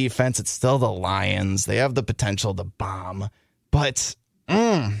on defense, it's still the Lions. They have the potential to bomb. But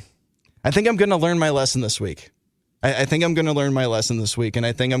I think I'm going to learn my lesson this week. I think I'm going to learn my lesson this week, and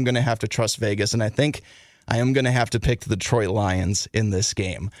I think I'm going to have to trust Vegas, and I think I am going to have to pick the Detroit Lions in this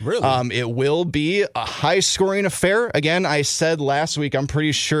game. Really? It will be a high-scoring affair. Again, I said last week I'm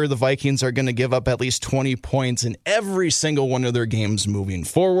pretty sure the Vikings are going to give up at least 20 points in every single one of their games moving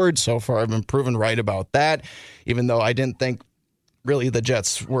forward. So far, I've been proven right about that, even though I didn't think really the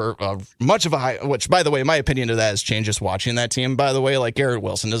Jets were much of a high, which, by the way, my opinion of that has changed just watching that team. By the way, like Garrett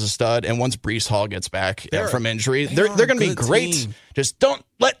Wilson is a stud, and once Breece Hall gets back from injury, they're going to be great. Team. Just don't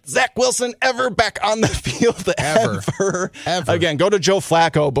let Zach Wilson ever back on the field ever. Again, go to Joe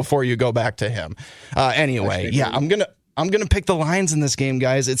Flacco before you go back to him. Anyway, yeah, I'm gonna pick the Lions in this game,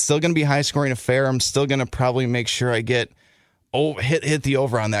 guys. It's still gonna be a high scoring affair. I'm still gonna probably make sure I get hit the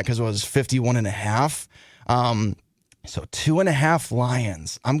over on that because it was 51.5. So 2.5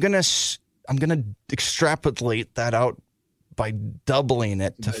 Lions. I'm gonna extrapolate that out by doubling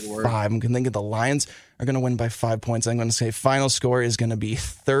it to 5. I'm gonna think the Lions are gonna win by 5 points. I'm gonna say final score is gonna be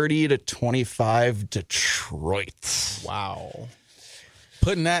 30-25 Detroit. Wow.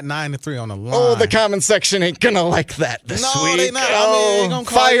 Putting that 9-3 on the line. Oh, the comment section ain't gonna like that this week. They not. They gonna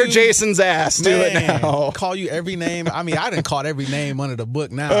fire Jason's ass. Do it now. Call you every name. I mean, I didn't call every name under the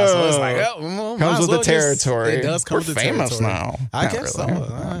book now, so it's like, comes with the territory. It does come with the territory. We're famous now. I guess really.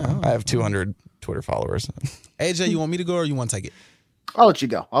 So. I have 200 Twitter followers. AJ, you want me to go or you want to take it? I'll let you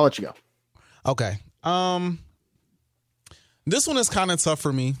go. Okay. This one is kind of tough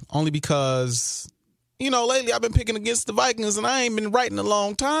for me, only because lately I've been picking against the Vikings, and I ain't been right in a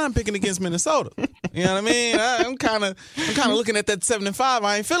long time picking against Minnesota. You know what I mean? I'm kind of looking at that 7-5.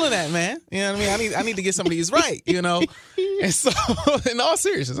 I ain't feeling that, man. You know what I mean? I need to get some of these right. And so, in all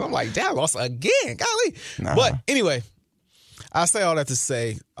seriousness, I'm like, damn, lost again, golly. Nah. But anyway, I say all that to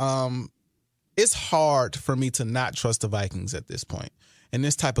say, it's hard for me to not trust the Vikings at this point in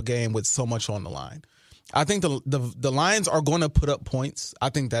this type of game with so much on the line. I think the Lions are going to put up points. I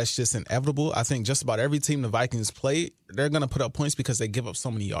think that's just inevitable. I think just about every team the Vikings play, they're going to put up points because they give up so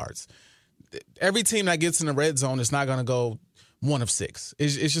many yards. Every team that gets in the red zone is not going to go 1 of 6.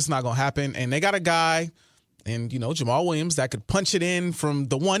 It's just not going to happen. And they got a guy, and Jamal Williams, that could punch it in from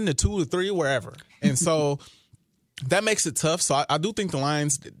the 1 to 2 to 3, wherever. And so that makes it tough. So I do think the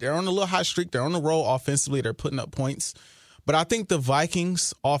Lions, they're on a little hot streak. They're on the roll offensively. They're putting up points. But I think the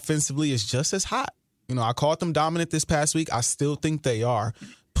Vikings offensively is just as hot. I called them dominant this past week. I still think they are.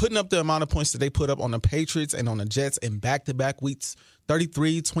 Putting up the amount of points that they put up on the Patriots and on the Jets in back-to-back weeks,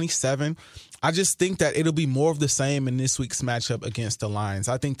 33-27. I just think that it'll be more of the same in this week's matchup against the Lions.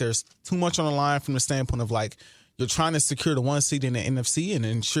 I think there's too much on the line from the standpoint of, you're trying to secure the 1 seed in the NFC and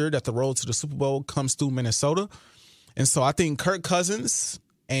ensure that the road to the Super Bowl comes through Minnesota. And so I think Kirk Cousins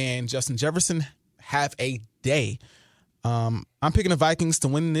and Justin Jefferson have a day. I'm picking the Vikings to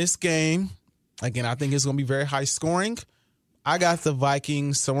win this game. Again, I think it's going to be very high scoring. I got the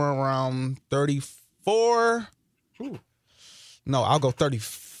Vikings somewhere around 34. Ooh. No, I'll go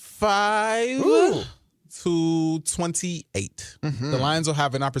 35 to 28. Mm-hmm. The Lions will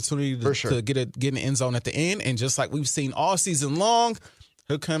have an opportunity to get in the end zone at the end. And just like we've seen all season long,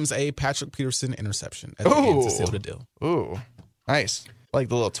 here comes a Patrick Peterson interception at the end to seal the deal. Ooh, nice. I like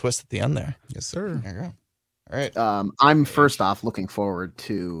the little twist at the end there. Yes, sir. There you go. All right. I'm first off looking forward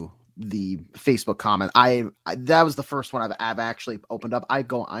to the Facebook comment. I that was the first one I've actually opened up. I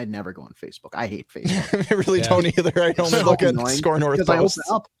never go on Facebook. I hate Facebook. I really don't either. I only look at Score North because posts. I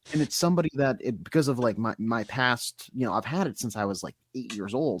open up and it's somebody that because of my past, I've had it since I was 8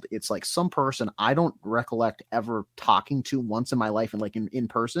 years old. It's some person I don't recollect ever talking to once in my life and in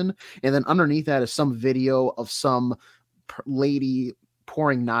person. And then underneath that is some video of some lady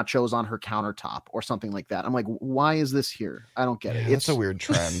pouring nachos on her countertop or something like that. I'm like, why is this here? I don't get it. It's a weird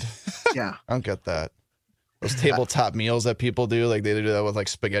trend. Yeah. I don't get that. Those tabletop meals that people do, they do that with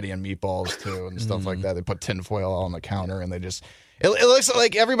spaghetti and meatballs too and stuff like that. They put tinfoil on the counter and they just, it looks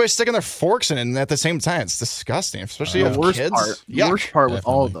like everybody's sticking their forks in it and at the same time. It's disgusting, especially if kids. The worst part with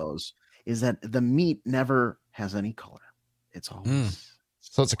all of those is that the meat never has any color. It's always.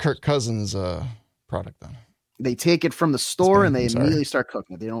 So it's a Kirk Cousins product then. They take it from the store and they immediately start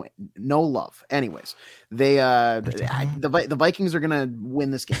cooking it. They don't, no love. Anyways, the Vikings are gonna win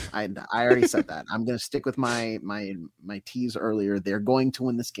this game. I already said that. I'm gonna stick with my tease earlier. They're going to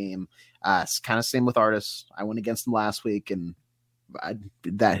win this game. It's kind of same with Artis. I went against them last week, and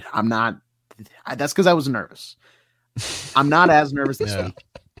that's because I was nervous. I'm not as nervous this week.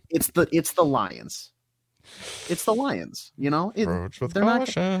 It's the Lions. It's the Lions, Approach with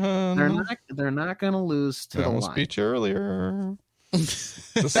caution. They're not going to lose to the Lions. I speech earlier.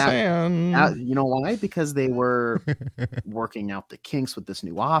 You know why? Because they were working out the kinks with this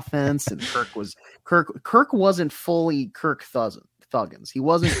new offense, and Kirk wasn't fully Kirk Thuggins. He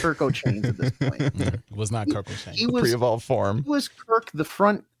wasn't Kirk O'Chains at this point. He was not Kirk O'Chains. He was pre-evolved form. He was Kirk, the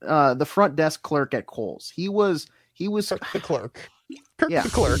front desk clerk at Kohl's. He was Kirk the clerk. The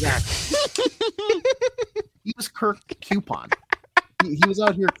clerk. Exactly. He was Kirk Coupon. He was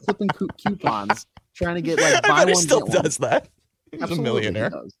out here clipping coupons, trying to get buy one. Still does that. He's a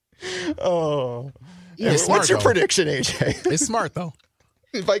millionaire. Oh, yeah. What's your prediction, AJ? It's smart though.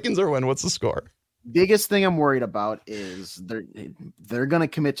 Vikings are win. What's the score? Biggest thing I'm worried about is they're going to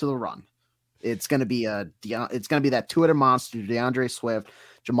commit to the run. It's going to be that two-headed monster, DeAndre Swift,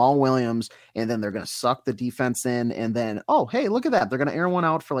 Jamal Williams, and then they're going to suck the defense in, and then, oh, hey, look at that. They're going to air one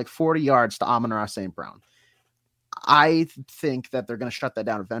out for 40 yards to Amon-Ra St. Brown. I think that they're going to shut that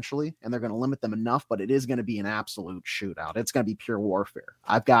down eventually, and they're going to limit them enough, but it is going to be an absolute shootout. It's going to be pure warfare.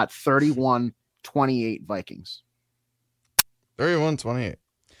 I've got 31-28 Vikings. 31-28.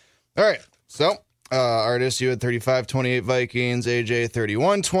 All right, so Artis, you had 35-28 Vikings, AJ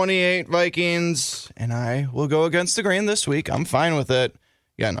 31-28 Vikings, and I will go against the grain this week. I'm fine with it.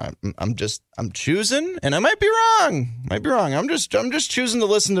 Again, I'm choosing, and I might be wrong. I'm just choosing to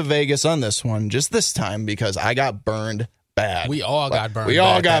listen to Vegas on this one, just this time, because I got burned bad. We all got burned.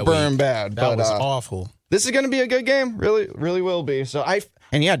 Bad. That was awful. This is going to be a good game. Really, really will be. So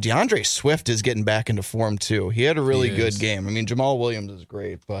DeAndre Swift is getting back into form too. He had a really good game. I mean, Jamal Williams is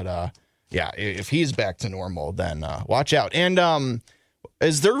great, but if he's back to normal, then watch out. And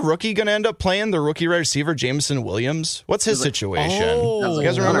Is their rookie going to end up playing the rookie receiver, Jameson Williams? What's his situation? Oh, you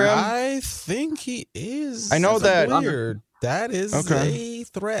guys remember him? I think he is. I know that. Weird. That is a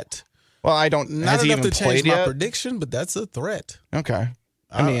threat. Well, I don't. Not has he enough even to change played my yet? prediction, but that's a threat. Okay.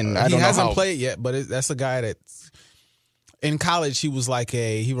 I mean, I don't know. He hasn't played yet, but that's a guy that's in college. He was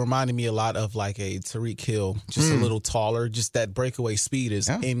he reminded me a lot of like a Tyreek Hill, just a little taller. Just that breakaway speed is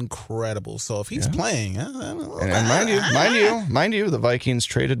incredible. So if he's playing, I don't know. And mind you, the Vikings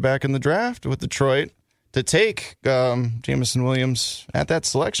traded back in the draft with Detroit to take Jameson Williams at that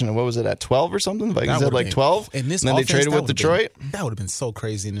selection. What was it, at 12 or something? The Vikings had like 12, and then they traded with Detroit. That would have been so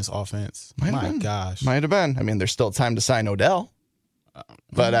crazy in this offense. Gosh. Might have been. I mean, there's still time to sign Odell.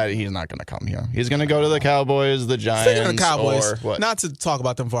 But he's not going to come here. He's going to go to the Cowboys, the Giants. Speaking of Cowboys, or what? Not to talk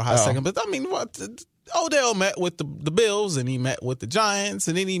about them for a hot second, but I mean, Odell met with the Bills and he met with the Giants,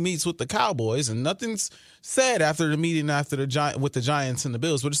 and then he meets with the Cowboys, and nothing's said after the meeting with the Giants and the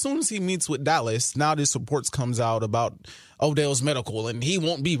Bills. But as soon as he meets with Dallas, now this reports comes out about Odell's medical and he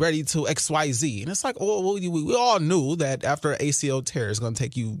won't be ready till XYZ. And it's like, we all knew that after ACL tear, it's going to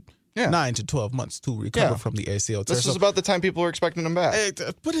take you 9 to 12 months to recover from the ACL tear. This was about the time people were expecting him back.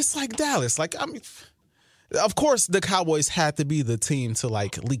 But it's like Dallas. Like, I mean, of course, the Cowboys had to be the team to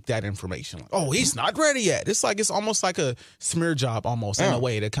leak that information. Like, oh, he's not ready yet. It's almost like a smear job, almost in a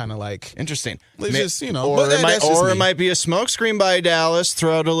way to kind of interesting. Just it might be a smokescreen by Dallas.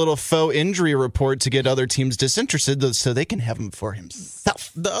 Throw out a little faux injury report to get other teams disinterested, so they can have him for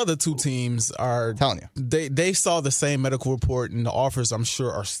himself. The other two teams are telling you they saw the same medical report, and the offers, I'm sure,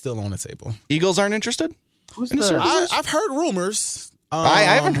 are still on the table. Eagles aren't interested. I've heard rumors. I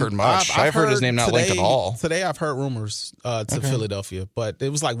haven't heard much. I've heard his name not linked at all. Today I've heard rumors to Philadelphia, but it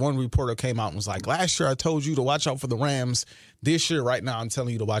was like one reporter came out and was like, last year I told you to watch out for the Rams. This year, right now, I'm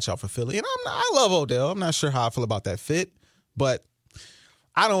telling you to watch out for Philly. And I love Odell. I'm not sure how I feel about that fit, but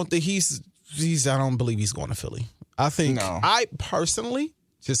I don't think I don't believe he's going to Philly. I think I personally,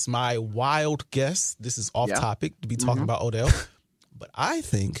 just my wild guess, this is off topic to be talking about Odell, but I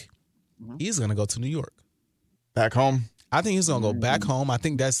think he's going to go to New York. Back home. I think he's going to go back home. I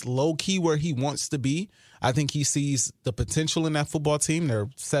think that's low-key where he wants to be. I think he sees the potential in that football team. They're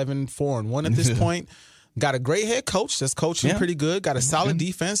 7-4-1 at this point. Got a great head coach that's coaching pretty good. Got a solid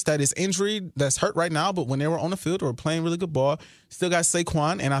defense that is injured, that's hurt right now, but when they were on the field, they were playing really good ball. Still got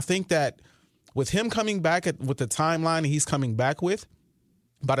Saquon, and I think that with him coming back with the timeline he's coming back with,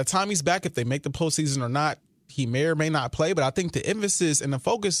 by the time he's back, if they make the postseason or not, he may or may not play, but I think the emphasis and the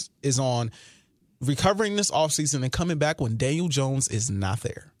focus is on recovering this offseason and coming back when Daniel Jones is not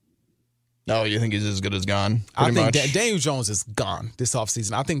there. No, you think he's as good as gone? I think Daniel Jones is gone this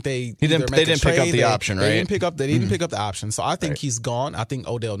offseason. I think they didn't pick up the option, right? They didn't pick up the option. So I think he's gone. I think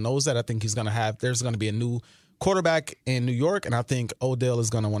Odell knows that. I think there's going to be a new quarterback in New York, and I think Odell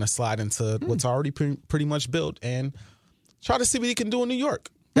is going to want to slide into what's already pretty much built and try to see what he can do in New York.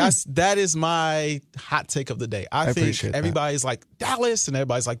 That is my hot take of the day. I think everybody's like Dallas and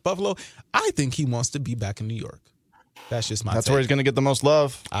everybody's like Buffalo. I think he wants to be back in New York. That's just my take. That's where he's going to get the most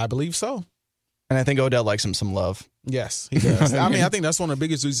love. I believe so. And I think Odell likes him some love. Yes, he does. I mean, I think that's one of the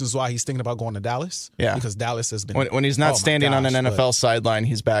biggest reasons why he's thinking about going to Dallas. Yeah. Because Dallas has been... When he's not standing on an NFL sideline,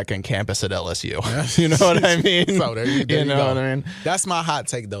 he's back on campus at LSU. You know what I mean? So there you know what I mean? That's my hot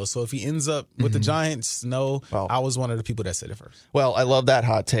take, though. So if he ends up with the Giants, I was one of the people that said it first. Well, I love that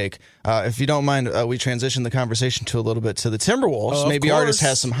hot take. If you don't mind, we transition the conversation to a little bit to the Timberwolves. Maybe Artis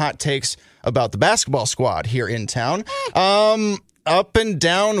has some hot takes about the basketball squad here in town. Up and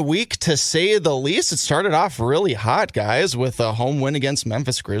down week, to say the least. It started off really hot, guys, with a home win against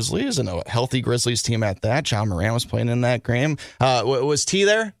Memphis Grizzlies and a healthy Grizzlies team at that. John Moran was playing in that game. Was T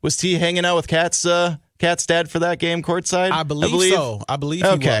there? Was T hanging out with Cat's dad for that game courtside? I believe so. I believe he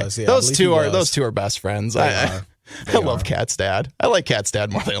was. Yeah, those two are best friends. I love Cat's dad. I like Cat's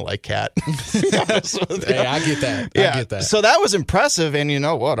dad more than I like Cat. Hey, I get that. Yeah. I get that. So that was impressive. And you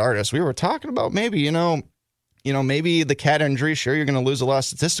know what, Artis? We were talking about maybe the Cat injury, sure, you're going to lose a lot of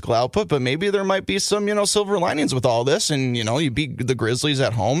statistical output, but maybe there might be some, silver linings with all this. And, you beat the Grizzlies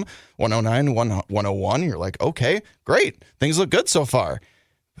at home, 109-101. You're like, okay, great. Things look good so far.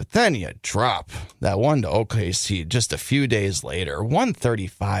 But then you drop that one to OKC just a few days later,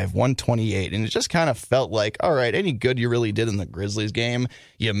 135-128. And it just kind of felt like, all right, any good you really did in the Grizzlies game,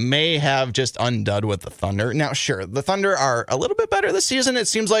 you may have just undone with the Thunder. Now, sure, the Thunder are a little bit better this season. It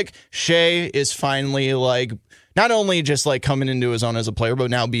seems like Shea is finally not only just coming into his own as a player, but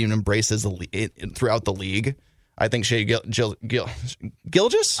now being embraced as throughout the league. I think Shea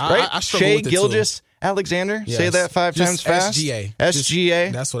Gilgeous, right? Shea Gilgeous Alexander? Yes. Say that 5 times fast.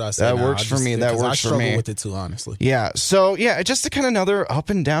 SGA. That's what I said. That works for me. That works for me. I struggle with it too, honestly. Yeah. So, just a kind of another up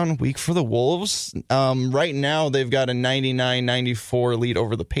and down week for the Wolves. Right now, they've got a 99-94 lead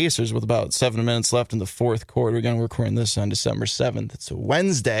over the Pacers with about 7 minutes left in the fourth quarter. We're going to record this on December 7th. It's a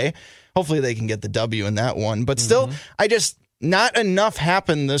Wednesday. Hopefully, they can get the W in that one. But still, not enough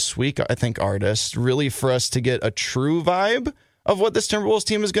happened this week, I think, Artist, really for us to get a true vibe of what this Timberwolves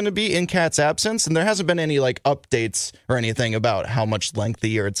team is going to be in Cat's absence. And there hasn't been any updates or anything about how much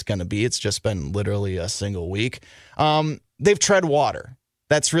lengthier it's going to be. It's just been literally a single week. They've tread water.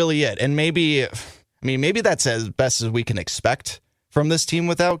 That's really it. And maybe that's as best as we can expect from this team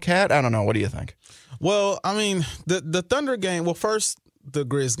without Cat. I don't know. What do you think? Well, I mean, the Thunder game, first, the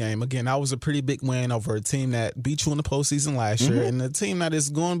Grizz game, again, that was a pretty big win over a team that beat you in the postseason last year, and a team that is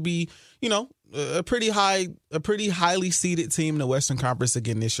going to be, a pretty highly seeded team in the Western Conference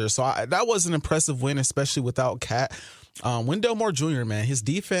again this year. So that was an impressive win, especially without Cat. Wendell Moore Jr., man, his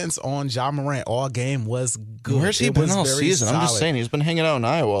defense on Ja Morant all game was good. Where's he been all season? Solid. I'm just saying, he's been hanging out in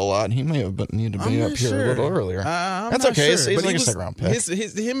Iowa a lot. He may have needed to be up here a little earlier. That's okay. Sure. He's like a second-round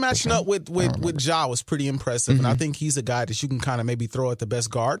pick. Him matching up with Ja was pretty impressive, and I think he's a guy that you can kind of maybe throw at the best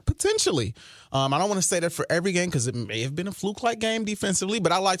guard, potentially. I don't want to say that for every game because it may have been a fluke-like game defensively,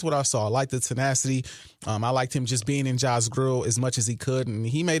 but I liked what I saw. I liked the tenacity. I liked him just being in Ja's grill as much as he could, and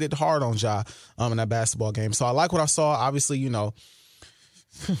he made it hard on Ja in that basketball game. So I like what I saw. Obviously,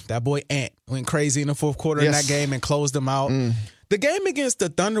 that boy Ant went crazy in the fourth quarter in that game and closed them out. The game against the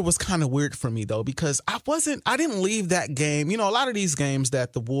Thunder was kind of weird for me, though, because I didn't leave that game. A lot of these games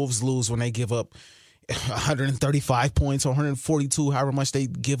that the Wolves lose when they give up 135 points or 142, however much they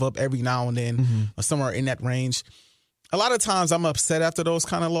give up every now and then, or somewhere in that range. A lot of times I'm upset after those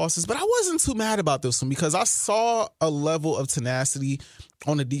kind of losses, but I wasn't too mad about this one because I saw a level of tenacity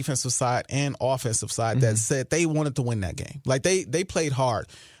on the defensive side and offensive side that said they wanted to win that game. Like they played hard.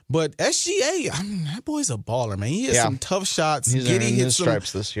 But SGA, that boy's a baller, man. He hit some tough shots. He's earning his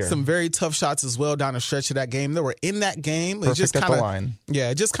stripes this year. Some very tough shots as well down the stretch of that game. They were in that game. Perfect at the line. Yeah,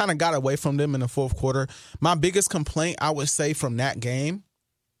 it just kind of got away from them in the fourth quarter. My biggest complaint, I would say, from that game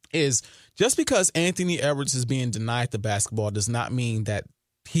is just because Anthony Edwards is being denied the basketball does not mean that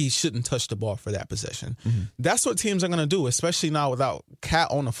he shouldn't touch the ball for that possession. That's what teams are going to do, especially now without Cat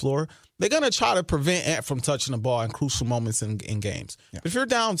on the floor. They're going to try to prevent Ant from touching the ball in crucial moments in games. Yeah. If you're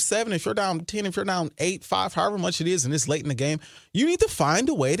down 7, if you're down 10, if you're down 8, 5, however much it is, and it's late in the game, you need to find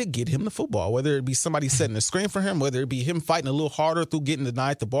a way to get him the football, whether it be somebody setting a screen for him, whether it be him fighting a little harder through getting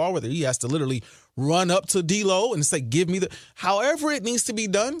denied the ball, whether he has to literally run up to D-Lo and say, give me the – however it needs to be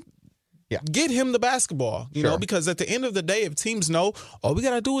done, get him the basketball, you know, because at the end of the day, if teams know all we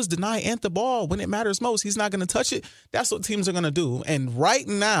got to do is deny Ant the ball when it matters most, he's not going to touch it, that's what teams are going to do. And right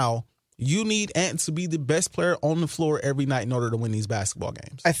now, you need Ant to be the best player on the floor every night in order to win these basketball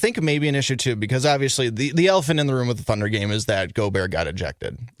games. I think maybe an issue, too, because obviously the elephant in the room with the Thunder game is that Gobert got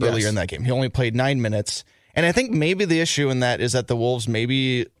ejected earlier in that game. He only played 9 minutes. And I think maybe the issue in that is that the Wolves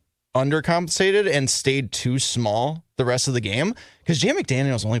maybe undercompensated and stayed too small the rest of the game because Jay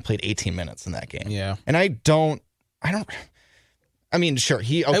McDaniels only played 18 minutes in that game. Yeah. And I mean, sure,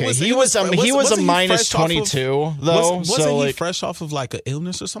 he was a minus 22 though. Wasn't he fresh off of like an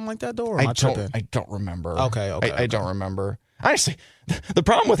illness or something like that though? Or I don't remember. Okay. I don't remember. Honestly, the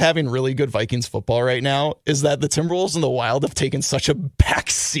problem with having really good Vikings football right now is that the Timberwolves and the Wild have taken such a back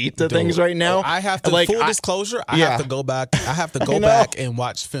seat to things right now. I have to, full disclosure, I have to go back. I have to go back and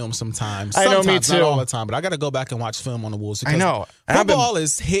watch film sometimes. I know, me too. Not all the time, but I got to go back and watch film on the Wolves. I know. Football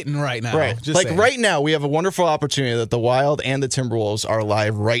is hitting right now. Right. Right now, we have a wonderful opportunity that the Wild and the Timberwolves are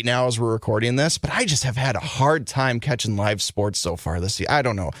live right now as we're recording this, but I just have had a hard time catching live sports so far this year. I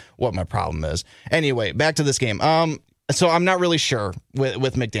don't know what my problem is. Anyway, back to this game. So I'm not really sure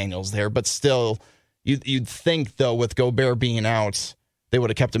with McDaniels there, but still, you'd think, though, with Gobert being out, they would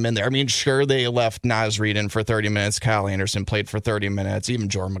have kept him in there. I mean, sure, they left Naz Reid in for 30 minutes. Kyle Anderson played for 30 minutes. Even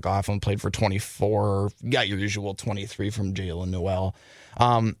Jordan McLaughlin played for 24. You got your usual 23 from Jalen Noel.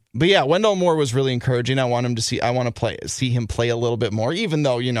 But yeah, Wendell Moore was really encouraging. I want to see him play a little bit more, even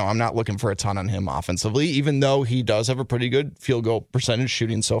though, I'm not looking for a ton on him offensively, even though he does have a pretty good field goal percentage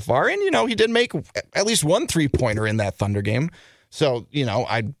shooting so far. And, he did make at least one 3-pointer in that Thunder game. So,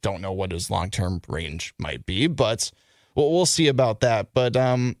 I don't know what his long-term range might be, but we'll see about that. But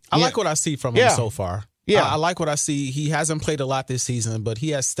I like what I see from him so far. Yeah, I like what I see. He hasn't played a lot this season, but he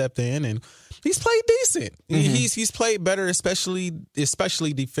has stepped in and he's played decent. Mm-hmm. He's played better, especially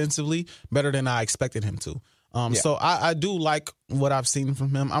defensively, better than I expected him to. So I do like what I've seen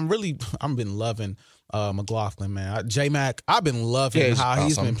from him. I've been loving McLaughlin, man. J-Mac, I've been loving how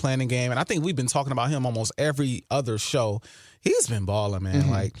he's been playing the game. And I think we've been talking about him almost every other show. He's been balling,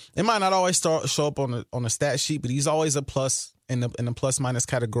 man. Like, it might not always show up on the stat sheet, but he's always a plus in the plus-minus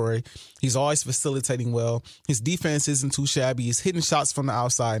category. He's always facilitating well. His defense isn't too shabby. He's hitting shots from the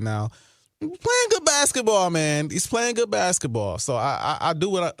outside now. Playing good basketball, man. He's playing good basketball. So I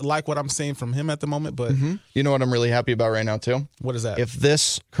do like what I'm seeing from him at the moment. But you know what I'm really happy about right now, too? What is that? If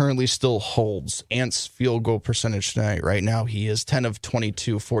this currently still holds, Ant's field goal percentage tonight, right now, he is 10 of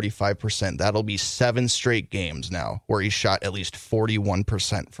 22, 45%. That'll be 7 straight games now where he shot at least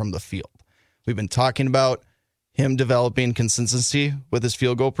 41% from the field. We've been talking about him developing consistency with his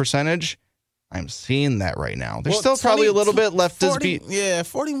field goal percentage. I'm seeing that right now. There's still probably a little bit left to beat. Yeah,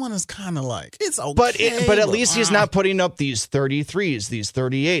 41 is kind of like, it's okay. But at least he's not putting up these 33s, these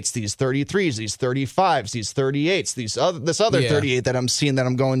 38s, these 33s, these 35s, these 38s, this other 38 that I'm seeing that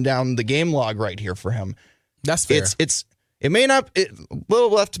I'm going down the game log right here for him. That's fair. It may not, a little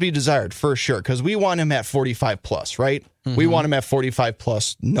left to be desired for sure, because we want him at 45 plus, right? We want him at 45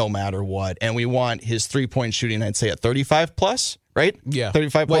 plus no matter what. And we want his 3-point shooting, I'd say, at 35 plus. Right? Yeah.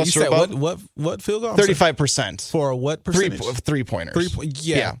 35 plus. You said what field goal? 35%. For what percentage? Three-pointers.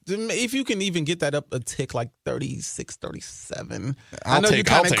 Yeah. If you can even get that up a tick, like 36, 37. I'll take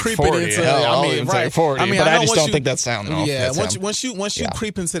 40. Take 40. But I just don't think that's sound enough. Yeah. Once you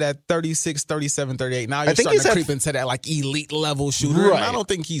creep into that 36, 37, 38, now you're starting to creep into that like elite level shooter. Right. I don't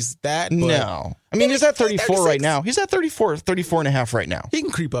think he's that. No. I mean, he's at 34 right now. He's at 34 and a half right now. He can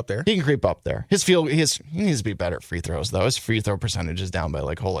creep up there. He needs to be better at free throws, though. His free throw percentage is down by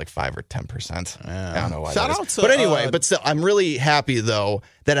like 5 or 10%. I don't know why. Shout out to, but anyway, but still, I'm really happy though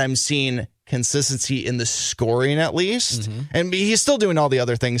that I'm seeing consistency in the scoring at least, and he's still doing all the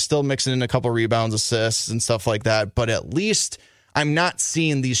other things, still mixing in a couple rebounds, assists, and stuff like that. But at least I'm not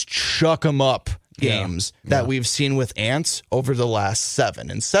seeing these chuck 'em up games that we've seen with Ants over the last 7.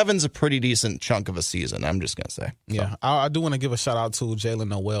 And 7's a pretty decent chunk of a season, I'm just going to say. Yeah, I do want to give a shout out to Jalen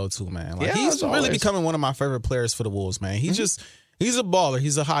Noel too, man. Like, he's really becoming one of my favorite players for the Wolves, man. He's a baller.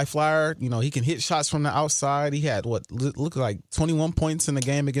 He's a high flyer. You know, he can hit shots from the outside. He had looked like 21 points in the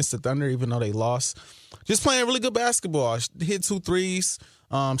game against the Thunder, even though they lost. Just playing really good basketball. Hit 2 threes,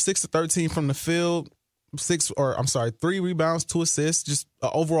 6 to 13 from the field. 3 rebounds, 2 assists, just an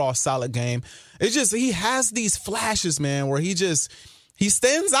overall solid game. It's just, he has these flashes, man, where he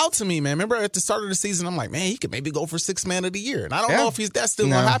stands out to me, man. Remember at the start of the season, I'm like, man, he could maybe go for 6th man of the year. And I don't know if that's still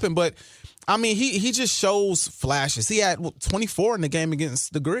going to happen, but I mean, he just shows flashes. He had 24 in the game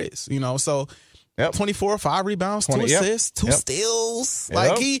against the Grizz, you know, so 24, 5 rebounds, 2 assists, 2 steals.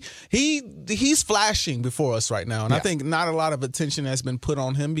 Like he's flashing before us right now. And I think not a lot of attention has been put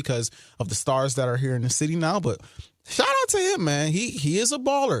on him because of the stars that are here in the city now. But shout out to him, man. He is a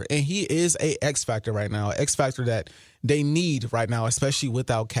baller, and he is a X factor right now. X factor that they need right now, especially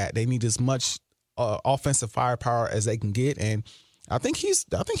without Cat. They need as much offensive firepower as they can get, and I think he's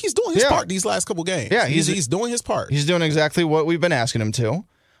doing his part these last couple games. Yeah, he's doing his part. He's doing exactly what we've been asking him to.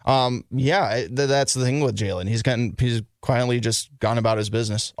 That's the thing with Jalen. He's quietly just gone about his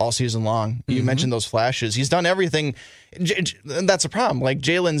business all season long. You mentioned those flashes. He's done everything. That's a problem. Like,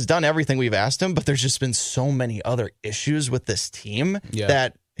 Jalen's done everything we've asked him, but there's just been so many other issues with this team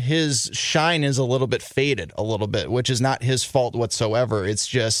that his shine is a little bit faded a little bit, which is not his fault whatsoever. It's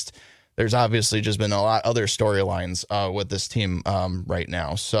just, there's obviously just been a lot other storylines with this team right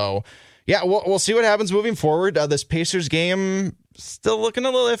now. So yeah, we'll see what happens moving forward. This Pacers game still looking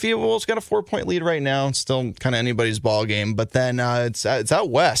a little iffy. Wolves got a 4-point lead right now. It's still kind of anybody's ball game. But then it's out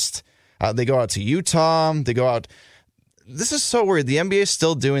west. They go out to Utah. They go out. This is so weird. The NBA is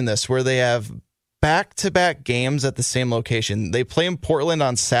still doing this where they have back-to-back games at the same location. They play in Portland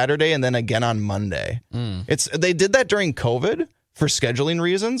on Saturday and then again on Monday. They did that during COVID for scheduling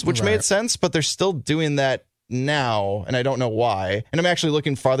reasons, which made sense, but they're still doing that now, and I don't know why. And I'm actually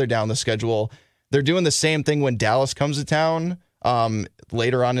looking farther down the schedule. They're doing the same thing when Dallas comes to town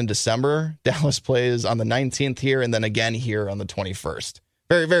later on in December. Dallas plays on the 19th here and then again here on the 21st.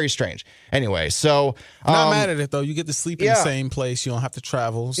 Very, very strange. Anyway, so not mad at it though. You get to sleep in the same place. You don't have to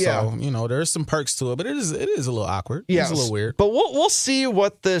travel. So you know there's some perks to it, but it is a little awkward. Yeah, it's a little weird. But we'll see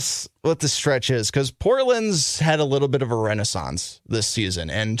what this stretch is, because Portland's had a little bit of a renaissance this season,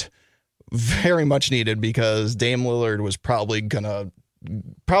 and very much needed, because Dame Lillard was probably gonna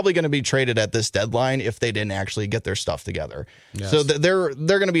be traded at this deadline if they didn't actually get their stuff together. Yes. So they're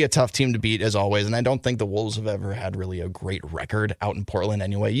going to be a tough team to beat as always, and I don't think the Wolves have ever had really a great record out in Portland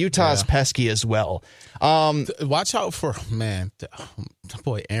anyway. Utah's pesky as well. Watch out for, man,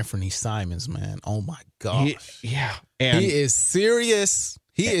 boy, Anthony Simons, man. Oh my gosh. And he is serious.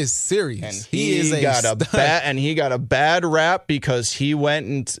 He is serious. And he got a bad rap because he went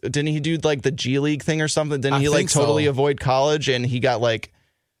and didn't he do like the G League thing or something? Didn't he like totally avoid college and he got like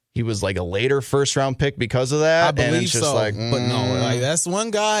he was like a later first round pick because of that? I believe so. But no, like that's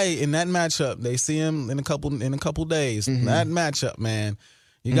one guy in that matchup. They see him in a couple days. That matchup, man.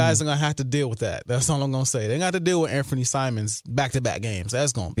 You guys are gonna have to deal with that. That's all I'm gonna say. They got to deal with Anthony Simons back-to-back games.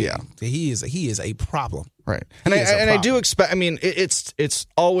 That's gonna be. He is a problem. Right. And I do expect. I mean, it's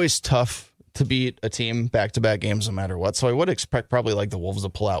always tough to beat a team back-to-back games no matter what. So I would expect probably like the Wolves to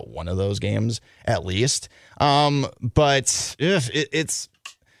pull out one of those games at least. But if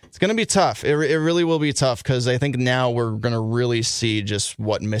it's going to be tough. It really will be tough because I think now we're going to really see just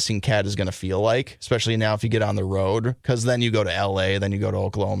what missing Cat is going to feel like, especially now if you get on the road, because then you go to LA, then you go to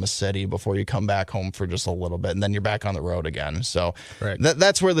Oklahoma City before you come back home for just a little bit, and then you're back on the road again. So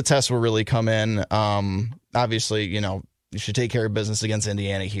that's where the test will really come in. Obviously, you should take care of business against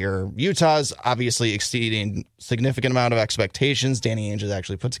Indiana here. Utah's obviously exceeding significant amount of expectations. Danny Ainge has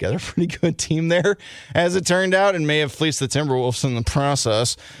actually put together a pretty good team there, as it turned out, and may have fleeced the Timberwolves in the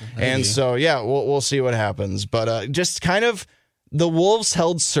process. Maybe. And so, we'll see what happens. But just kind of the Wolves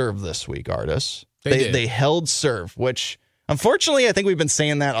held serve this week, Artis. They held serve, which unfortunately I think we've been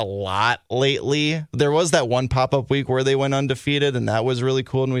saying that a lot lately. There was that one pop-up week where they went undefeated, and that was really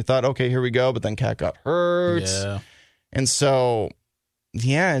cool, and we thought, okay, here we go. But then Cat got hurt. Yeah. And so,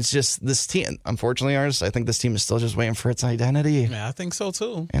 it's just this team. Unfortunately, I think this team is still just waiting for its identity. Yeah, I think so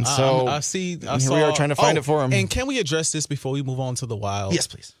too. And so here we are trying to find it for him. And can we address this before we move on to the Wild? Yes,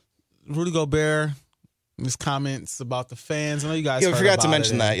 please. Rudy Gobert, his comments about the fans. I know you guys. We forgot to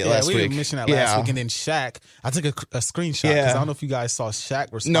mention that last week. We didn't mention that last week. And then Shaq, I took a screenshot because I don't know if you guys saw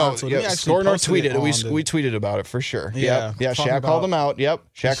Shaq respond to it. Score nor tweeted it. We tweeted about it for sure. Yeah. Shaq called him out. Yep,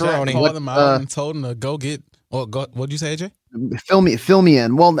 Shaq called him out and told him to go get. What'd you say, AJ? Fill me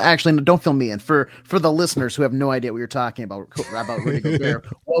in. Well, actually, don't fill me in. For the listeners who have no idea what you're talking about Rudy Gobert,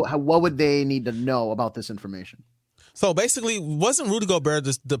 what would they need to know about this information? So basically, wasn't Rudy Gobert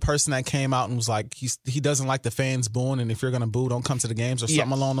the person that came out and was like, he doesn't like the fans booing, and if you're going to boo, don't come to the games or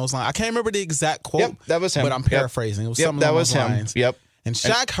something along those lines? I can't remember the exact quote. Yep, that was him. But I'm paraphrasing. It was something along those lines. Yep. And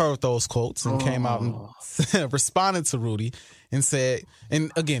Shaq heard those quotes and came out and responded to Rudy and said,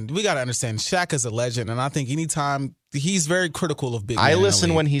 and again, we got to understand, Shaq is a legend, and I think anytime he's very critical of big men. I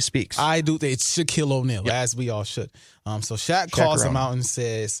listen when he speaks. I do. It's Shaquille O'Neal, as we all should. So Shaq calls him out and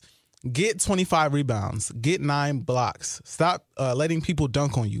says, get 25 rebounds, get 9 blocks, stop letting people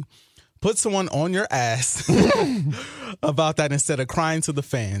dunk on you. Put someone on your ass about that instead of crying to the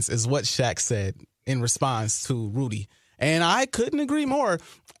fans, is what Shaq said in response to Rudy. And I couldn't agree more.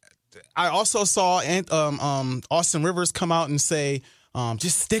 I also saw Austin Rivers come out and say,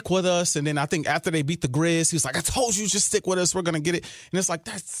 just stick with us. And then I think after they beat the Grizz, he was like, I told you, just stick with us. We're going to get it. And it's like,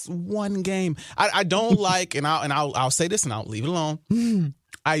 that's one game. I don't like, and I'll say this and I'll leave it alone.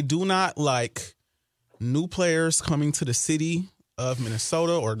 I do not like new players coming to the city of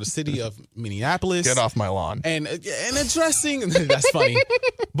Minnesota or the city of Minneapolis. Get off my lawn. And addressing, that's funny,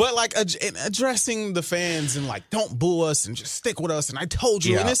 but like addressing the fans and like, don't boo us and just stick with us. And I told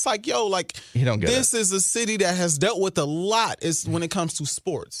you. And it's like, yo, like, you don't get this is a city that has dealt with a lot when it comes to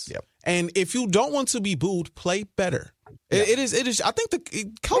sports. Yep. And if you don't want to be booed, play better. Yeah. It is. I think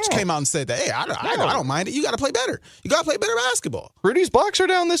the coach came out and said that, hey, I don't mind it. You got to play better. You got to play better basketball. Rudy's blocks are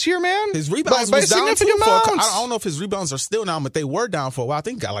down this year, man. His rebounds was down too. I don't know if his rebounds are still down, but they were down for a while. I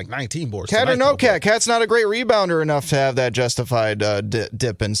think he got like 19 boards. Cat or no cat. Cat's not a great rebounder enough to have that justified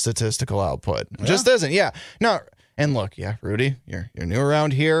dip in statistical output. Just isn't. Yeah. No. And look, Rudy, you're new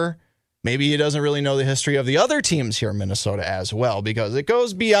around here. Maybe he doesn't really know the history of the other teams here in Minnesota as well, because it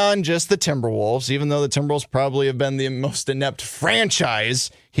goes beyond just the Timberwolves. Even though the Timberwolves probably have been the most inept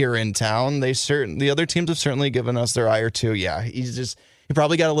franchise here in town, the other teams have certainly given us their eye or two. Yeah, he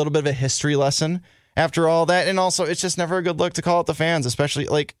probably got a little bit of a history lesson after all that, and also it's just never a good look to call out the fans, especially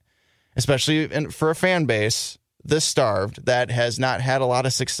for a fan base this starved that has not had a lot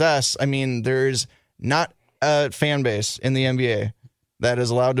of success. I mean, there's not a fan base in the NBA that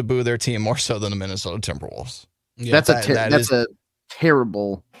is allowed to boo their team more so than the Minnesota Timberwolves. Yeah, that's a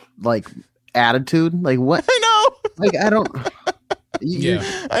terrible attitude. Like what? I know. Like I don't.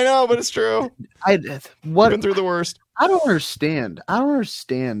 I know, but it's true. I've been through the worst. I don't understand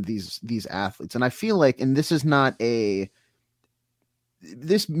these athletes, and I feel like, and this is not this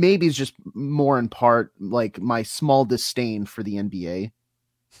maybe is just more in part like my small disdain for the NBA,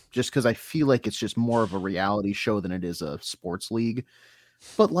 just because I feel like it's just more of a reality show than it is a sports league.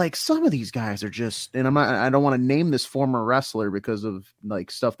 But like some of these guys are just, and I don't want to name this former wrestler because of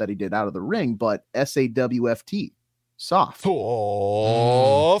like stuff that he did out of the ring, but SAWFT, Soft.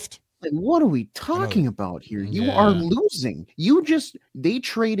 Like, what are we talking about here? You are losing. They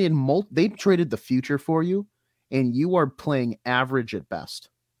traded the future for you, and you are playing average at best.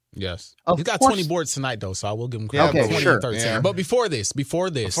 Yes. He's got 20 boards tonight, though, so I will give him credit. Okay, 20 sure. and 13. Yeah. But before this.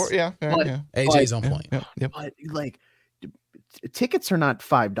 AJ's on point. But like, tickets are not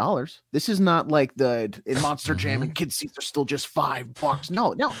 $5. This is not like in Monster Jam and Kids Seats are still just $5.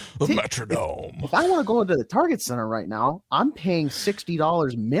 No. The Metrodome. If I want to go into the Target Center right now, I'm paying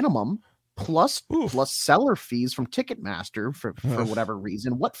 $60 minimum plus seller fees from Ticketmaster for whatever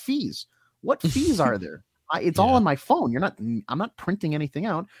reason. What fees? What fees are there? It's all on my phone. I'm not printing anything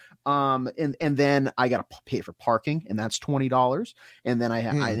out. And then I got to pay for parking, and that's $20. And then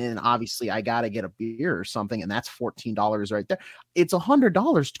then obviously I got to get a beer or something, and that's $14 right there. It's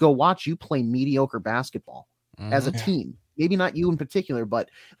 $100 to go watch you play mediocre basketball as a team. Maybe not you in particular, but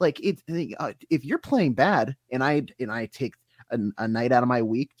like if you're playing bad, and I take a night out of my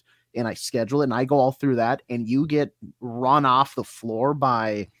week and I schedule it and I go all through that, and you get run off the floor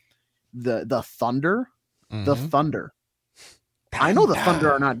by the Thunder. The Thunder. I know the Thunder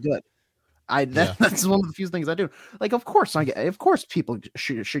are not good. That's one of the few things I do. Like, of course people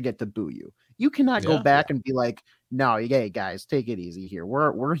should get to boo you. You cannot go back and be like, no, hey guys, take it easy here.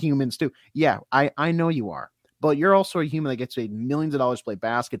 We're humans too. Yeah, I know you are, but you're also a human that gets paid millions of dollars to play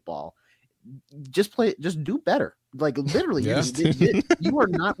basketball. Just do better. Like, literally, you are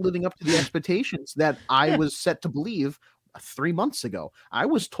not living up to the expectations that I was set to believe 3 months ago. I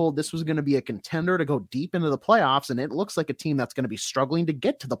was told this was going to be a contender to go deep into the playoffs, and it looks like a team that's going to be struggling to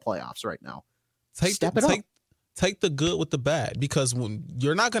get to the playoffs right now. Take the good with the bad, because when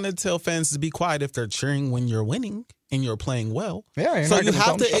you're not going to tell fans to be quiet if they're cheering when you're winning and you're playing well. Yeah, so you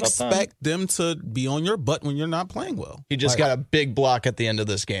have to expect them to be on your butt when you're not playing well. He just got a big block at the end of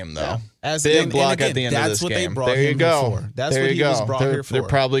this game, though. Yeah. Big block at the end of this game. That's what they brought him for. That's what he was brought here for. They're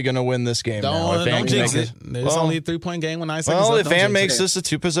probably going to win this game now. Don't jinx it. There's only a 3-point game when I say if Van makes this a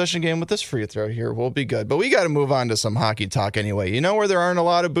 2-possession game with this free throw here, we'll be good. But we got to move on to some hockey talk anyway. You know where there aren't a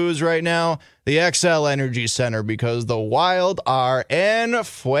lot of boos right now? The XL Energy Center, because the Wild are en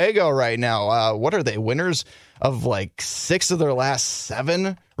fuego right now. What are they, winners of like 6 of their last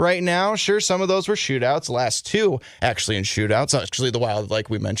 7 right now? Sure, some of those were shootouts. Last 2 actually in shootouts. Actually, the Wild, like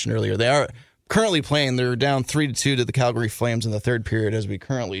we mentioned earlier, they are currently playing. They're down 3-2 to the Calgary Flames in the third period as we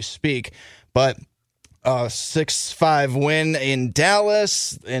currently speak. But 6-5 win in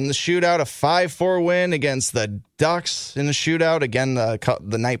Dallas in the shootout, a 5-4 win against the Ducks in the shootout again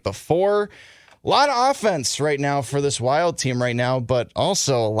the night before. A lot of offense right now for this Wild team right now, but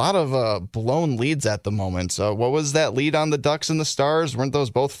also a lot of blown leads at the moment. So what was that lead on the Ducks and the Stars? Weren't those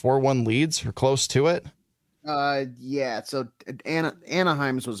both 4-1 leads or close to it? Yeah. So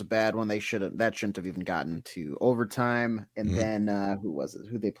Anaheim's was a bad one. That shouldn't have even gotten to overtime. And then who was it?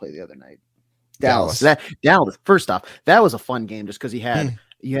 Who they play the other night? Dallas. Dallas. First off, that was a fun game just because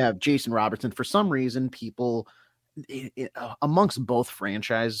you have Jason Robertson. For some reason, people amongst both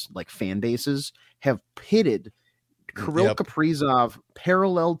franchise like fan bases have pitted Kirill Kaprizov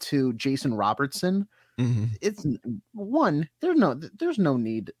parallel to Jason Robertson. It's one. There's no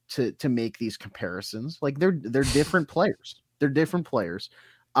need to make these comparisons. Like they're different players. They're different players.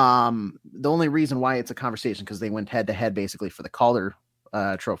 The only reason why it's a conversation because they went head to head basically for the Calder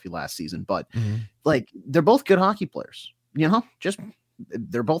trophy last season. But like they're both good hockey players. You know, just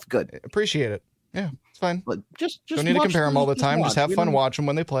they're both good. Appreciate it. Yeah, it's fine. But just don't need to compare them all the time. Just have fun watching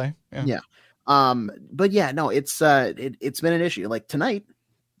when they play. Yeah. But yeah, no, it's been an issue. Like tonight,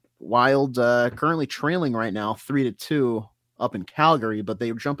 Wild currently trailing right now 3-2 up in Calgary, but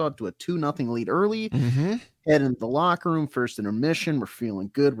they jumped out to a 2-0 lead early. Head into the locker room, first intermission. We're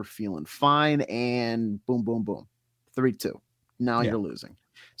feeling good. We're feeling fine, and boom, boom, boom, 3-2. Now you're losing.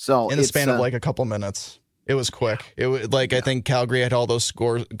 So in the span of like a couple minutes. It was quick. It was like I think Calgary had all those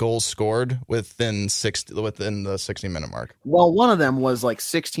goals scored within the 60-minute mark. Well, one of them was like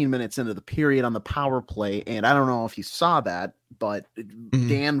 16 minutes into the period on the power play, and I don't know if you saw that, but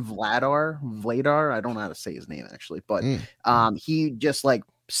Dan Vladar, I don't know how to say his name actually, but he just like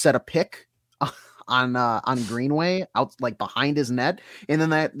set a pick on Greenway out like behind his net, and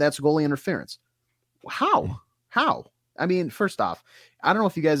then that's goalie interference. How? I mean, first off, I don't know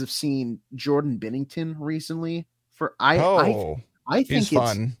if you guys have seen Jordan Binnington recently. I think it's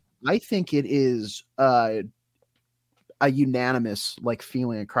fun. I think it is a unanimous like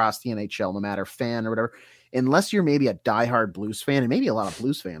feeling across the NHL, no matter fan or whatever, unless you're maybe a diehard Blues fan, and maybe a lot of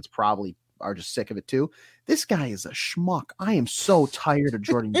Blues fans probably are just sick of it too. This guy is a schmuck. I am so tired of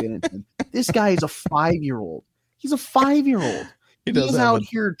Jordan Binnington. This guy is a 5-year-old. He's a 5-year-old. He's out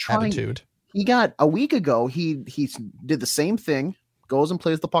here trying. Attitude. He got a week ago. He did the same thing. Goes and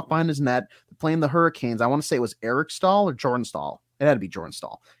plays the puck behind his net. Playing the Hurricanes. I want to say it was Eric Stahl or Jordan Stahl. It had to be Jordan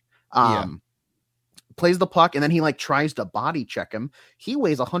Stahl. Plays the puck and then he like tries to body check him. He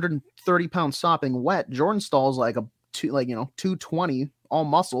weighs 130 pounds sopping wet. Jordan Stahl's like 220 all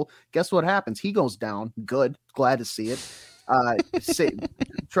muscle. Guess what happens? He goes down. Good. Glad to see it.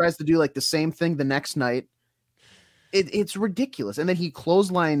 Tries to do like the same thing the next night. It's ridiculous. And then he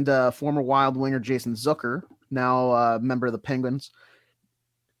clotheslined former Wild winger Jason Zucker, now a member of the Penguins.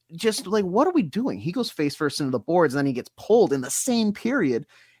 Just like, what are we doing? He goes face first into the boards, and then he gets pulled in the same period.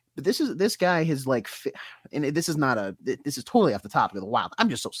 But this guy has like, and this is totally off the topic of the Wild. I'm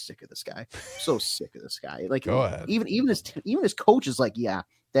just so sick of this guy. So sick of this guy. Like, go ahead. Even his coach is like, yeah,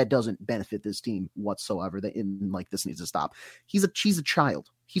 that doesn't benefit this team whatsoever. This needs to stop. He's a child.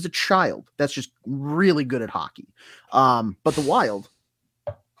 He's a child that's just really good at hockey. But the Wild.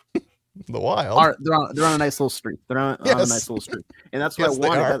 They're on a nice little streak. They're on a nice little streak, and that's what I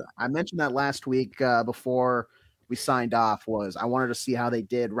wanted. I mentioned that last week before we signed off. I wanted to see how they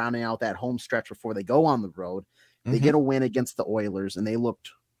did rounding out that home stretch before they go on the road. They get a win against the Oilers, and they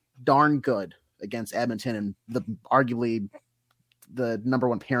looked darn good against Edmonton, and arguably the number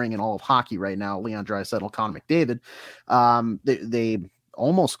one pairing in all of hockey right now, Leon Draisaitl, Connor McDavid. They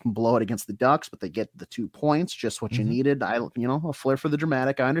almost can blow it against the Ducks, but they get the 2 points, just what you needed. A flair for the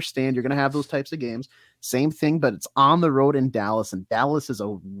dramatic. I understand you're going to have those types of games. Same thing, but it's on the road in Dallas, and Dallas is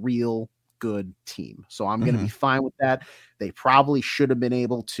a real good team. So I'm going to be fine with that. They probably should have been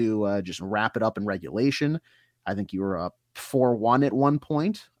able to just wrap it up in regulation. I think you were up 4-1 at one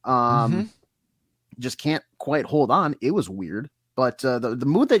point. Just can't quite hold on. It was weird, but the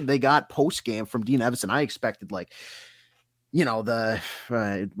mood that they got post game from Dean Evason, I expected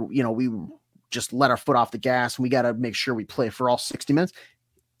we just let our foot off the gas and we got to make sure we play for all 60 minutes.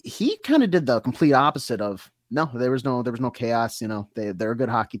 He kind of did the complete opposite of no, there was no chaos. They're a good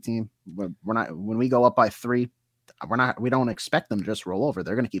hockey team. We're not, when we go up by 3, we don't expect them to just roll over.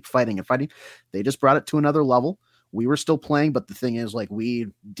 They're going to keep fighting and fighting. They just brought it to another level. We were still playing, but the thing is, we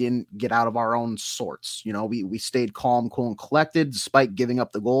didn't get out of our own sorts. We stayed calm, cool, and collected despite giving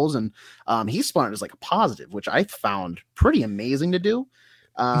up the goals. And he spun it as like a positive, which I found pretty amazing to do.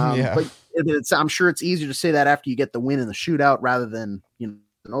 But I'm sure it's easier to say that after you get the win in the shootout rather than an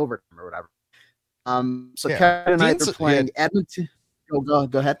overtime or whatever. Kevin and I are playing Edmonton. Go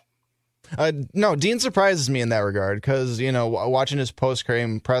ahead. No, Dean surprises me in that regard because watching his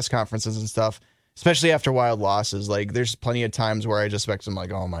post-game press conferences and stuff. Especially after Wild losses, there's plenty of times where I just expect him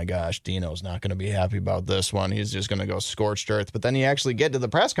oh my gosh, Dino's not going to be happy about this one. He's just going to go scorched earth. But then he actually get to the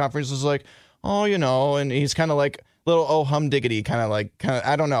press conference is and he's kind of little humdiggity, kind of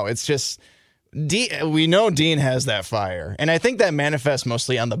I don't know. It's just we know Dean has that fire, and I think that manifests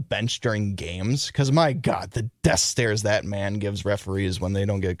mostly on the bench during games. Because my God, the death stares that man gives referees when they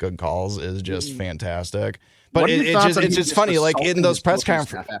don't get good calls is just fantastic. But it's just funny, in those press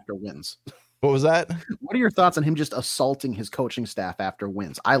conferences after wins. What was that? What are your thoughts on him just assaulting his coaching staff after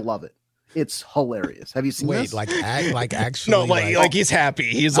wins? I love it. It's hilarious. Have you seen this? Actually? No, like he's happy.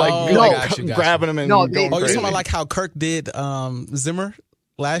 He's grabbing him and going you're talking about how Kirk did Zimmer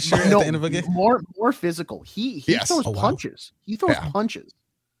last year at the end of a game? More physical. He throws punches. He throws punches.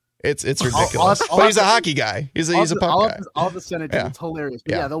 It's ridiculous. But he's a hockey guy. He's a puck guy. All the Senators, it's hilarious.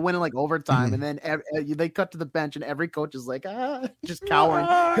 But they'll win in overtime, and then they cut to the bench, and every coach is just cowering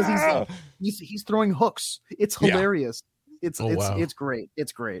because he's throwing hooks. It's hilarious. It's great.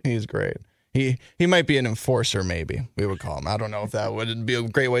 It's great. He's great. He might be an enforcer, maybe we would call him. I don't know if that would be a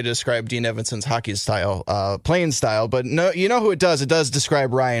great way to describe Dean Evanson's hockey style, playing style. But no, who it does? It does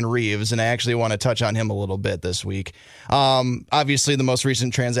describe Ryan Reeves, and I actually want to touch on him a little bit this week. Obviously, the most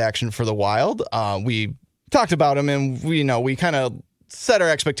recent transaction for the Wild. We talked about him, and we kind of set our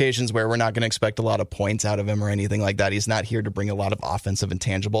expectations where we're not going to expect a lot of points out of him or anything like that. He's not here to bring a lot of offensive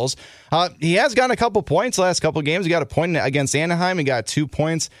intangibles. He has gotten a couple points last couple games. He got a point against Anaheim. He got 2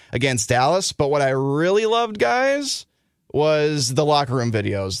 points against Dallas. But what I really loved, guys, was the locker room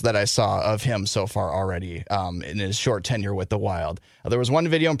videos that I saw of him so far already in his short tenure with the Wild. There was one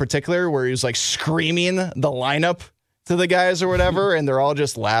video in particular where he was screaming the lineup to the guys or whatever, and they're all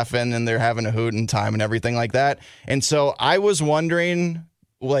just laughing and they're having a hoot and time and everything like that. And so I was wondering,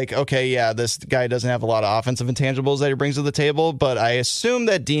 this guy doesn't have a lot of offensive intangibles that he brings to the table, but I assume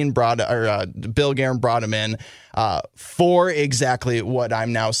that Bill Guerin brought him in for exactly what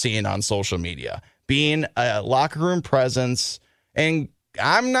I'm now seeing on social media, being a locker room presence. And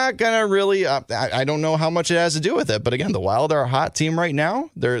I'm not going to really, I don't know how much it has to do with it. But again, the Wild are a hot team right now.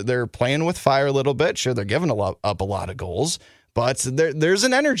 They're playing with fire a little bit. Sure, they're giving up a lot of goals, but there's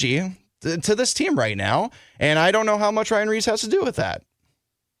an energy to this team right now. And I don't know how much Ryan Reaves has to do with that.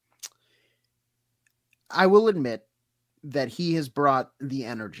 I will admit that he has brought the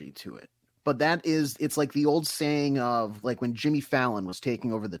energy to it. But it's like the old saying of like when Jimmy Fallon was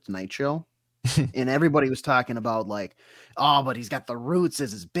taking over the Tonight Show and everybody was talking about like, oh, but he's got the Roots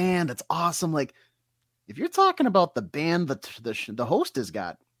as his band. That's awesome. Like if you're talking about the band the host has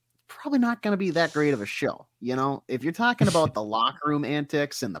got, probably not going to be that great of a show. You know, if you're talking about the locker room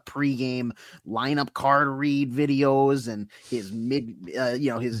antics and the pregame lineup card read videos and his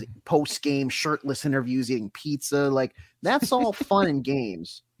his post game shirtless interviews, eating pizza, like that's all fun and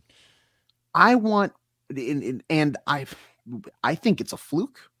games. I want, and I think it's a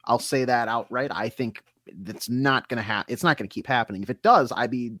fluke. I'll say that outright. I think that's not going to happen. It's not going to keep happening. If it does,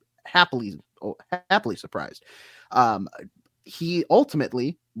 I'd be happily surprised. He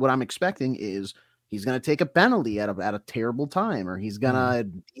ultimately, what I'm expecting is he's going to take a penalty at a terrible time, or he's going to,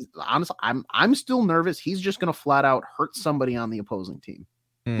 honestly, I'm still nervous. He's just going to flat out hurt somebody on the opposing team.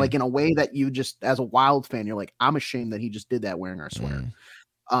 Like in a way that you just, as a Wild fan, you're like, I'm ashamed that he just did that wearing our sweater.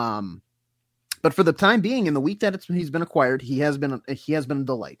 But for the time being, in the week that he's been acquired, he has been a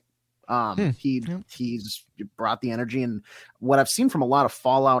delight. He's brought the energy, and what I've seen from a lot of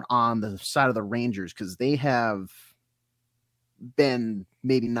fallout on the side of the Rangers, because they have been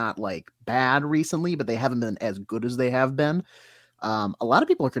maybe not like bad recently, but they haven't been as good as they have been. A lot of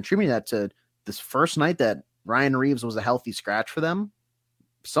people are contributing that to this first night that Ryan Reaves was a healthy scratch for them.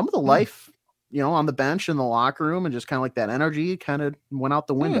 Some of the life, on the bench in the locker room and just kind of like that energy kind of went out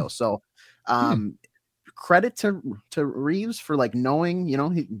the window. So credit to Reaves for like knowing,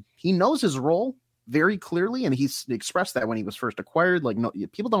 he knows his role very clearly, and he's expressed that when he was first acquired. Like, no,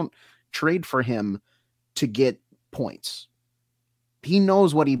 people don't trade for him to get points. He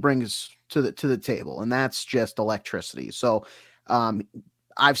knows what he brings to the table, and that's just electricity. So I'm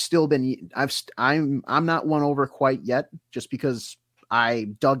not won over quite yet, just because I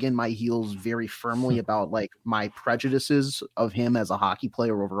dug in my heels very firmly about like my prejudices of him as a hockey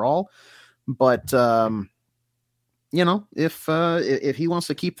player overall. But if he wants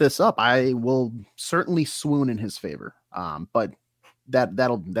to keep this up, I will certainly swoon in his favor. But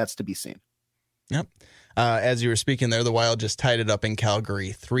that's to be seen. Yep. As you were speaking there, the Wild just tied it up in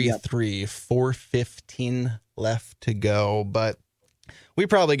Calgary, 3-3, 4:15 left to go. But we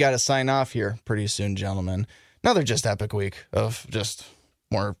probably got to sign off here pretty soon, gentlemen. Another just epic week of just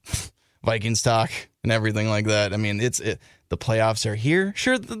more Vikings talk and everything like that. I mean, the playoffs are here.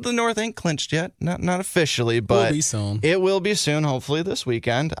 Sure, the North ain't clinched yet, not officially, but it will be soon. Hopefully this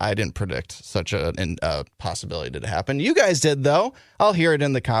weekend. I didn't predict such a possibility to happen. You guys did, though. I'll hear it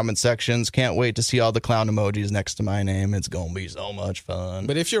in the comment sections. Can't wait to see all the clown emojis next to my name. It's gonna be so much fun.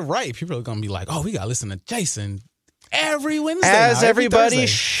 But if you're right, people are gonna be like, "Oh, we gotta listen to Jason every Wednesday." As everybody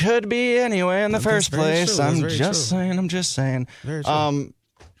should be anyway in the first place. I'm just saying. Very true.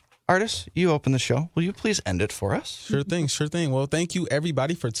 Artis, you open the show. Will you please end it for us? Sure thing. Well, thank you,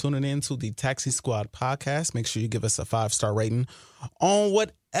 everybody, for tuning in to the Taxi Squad podcast. Make sure you give us a 5-star rating on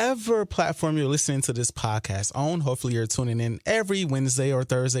whatever platform you're listening to this podcast on. Hopefully, you're tuning in every Wednesday or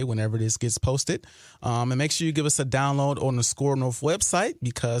Thursday, whenever this gets posted. And make sure you give us a download on the Score North website,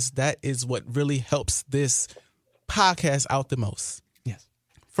 because that is what really helps this podcast out the most. Yes.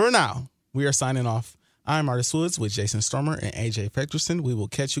 For now, we are signing off. I'm Artis Woods with Jason Stormer and AJ Feckerson. We will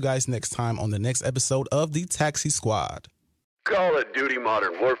catch you guys next time on the next episode of the Taxi Squad. Call of Duty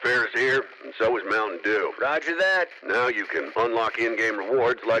Modern Warfare is here, and so is Mountain Dew. Roger that. Now you can unlock in-game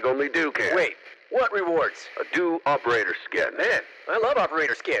rewards like only Dew can. Wait, what rewards? A Dew Operator Skin. Man, I love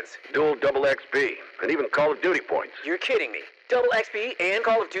Operator Skins. Dual double XP, and even Call of Duty points. You're kidding me. Double XP and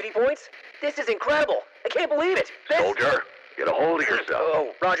Call of Duty points? This is incredible. I can't believe it. Soldier, get a hold of yourself.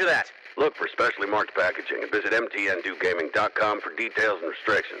 Oh, roger that. Look for specially marked packaging and visit mtndewgaming.com for details and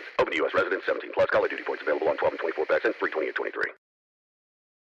restrictions. Open to U.S. residents 17+. Call of Duty points available on 12 and 24 packs and free 20 and 23.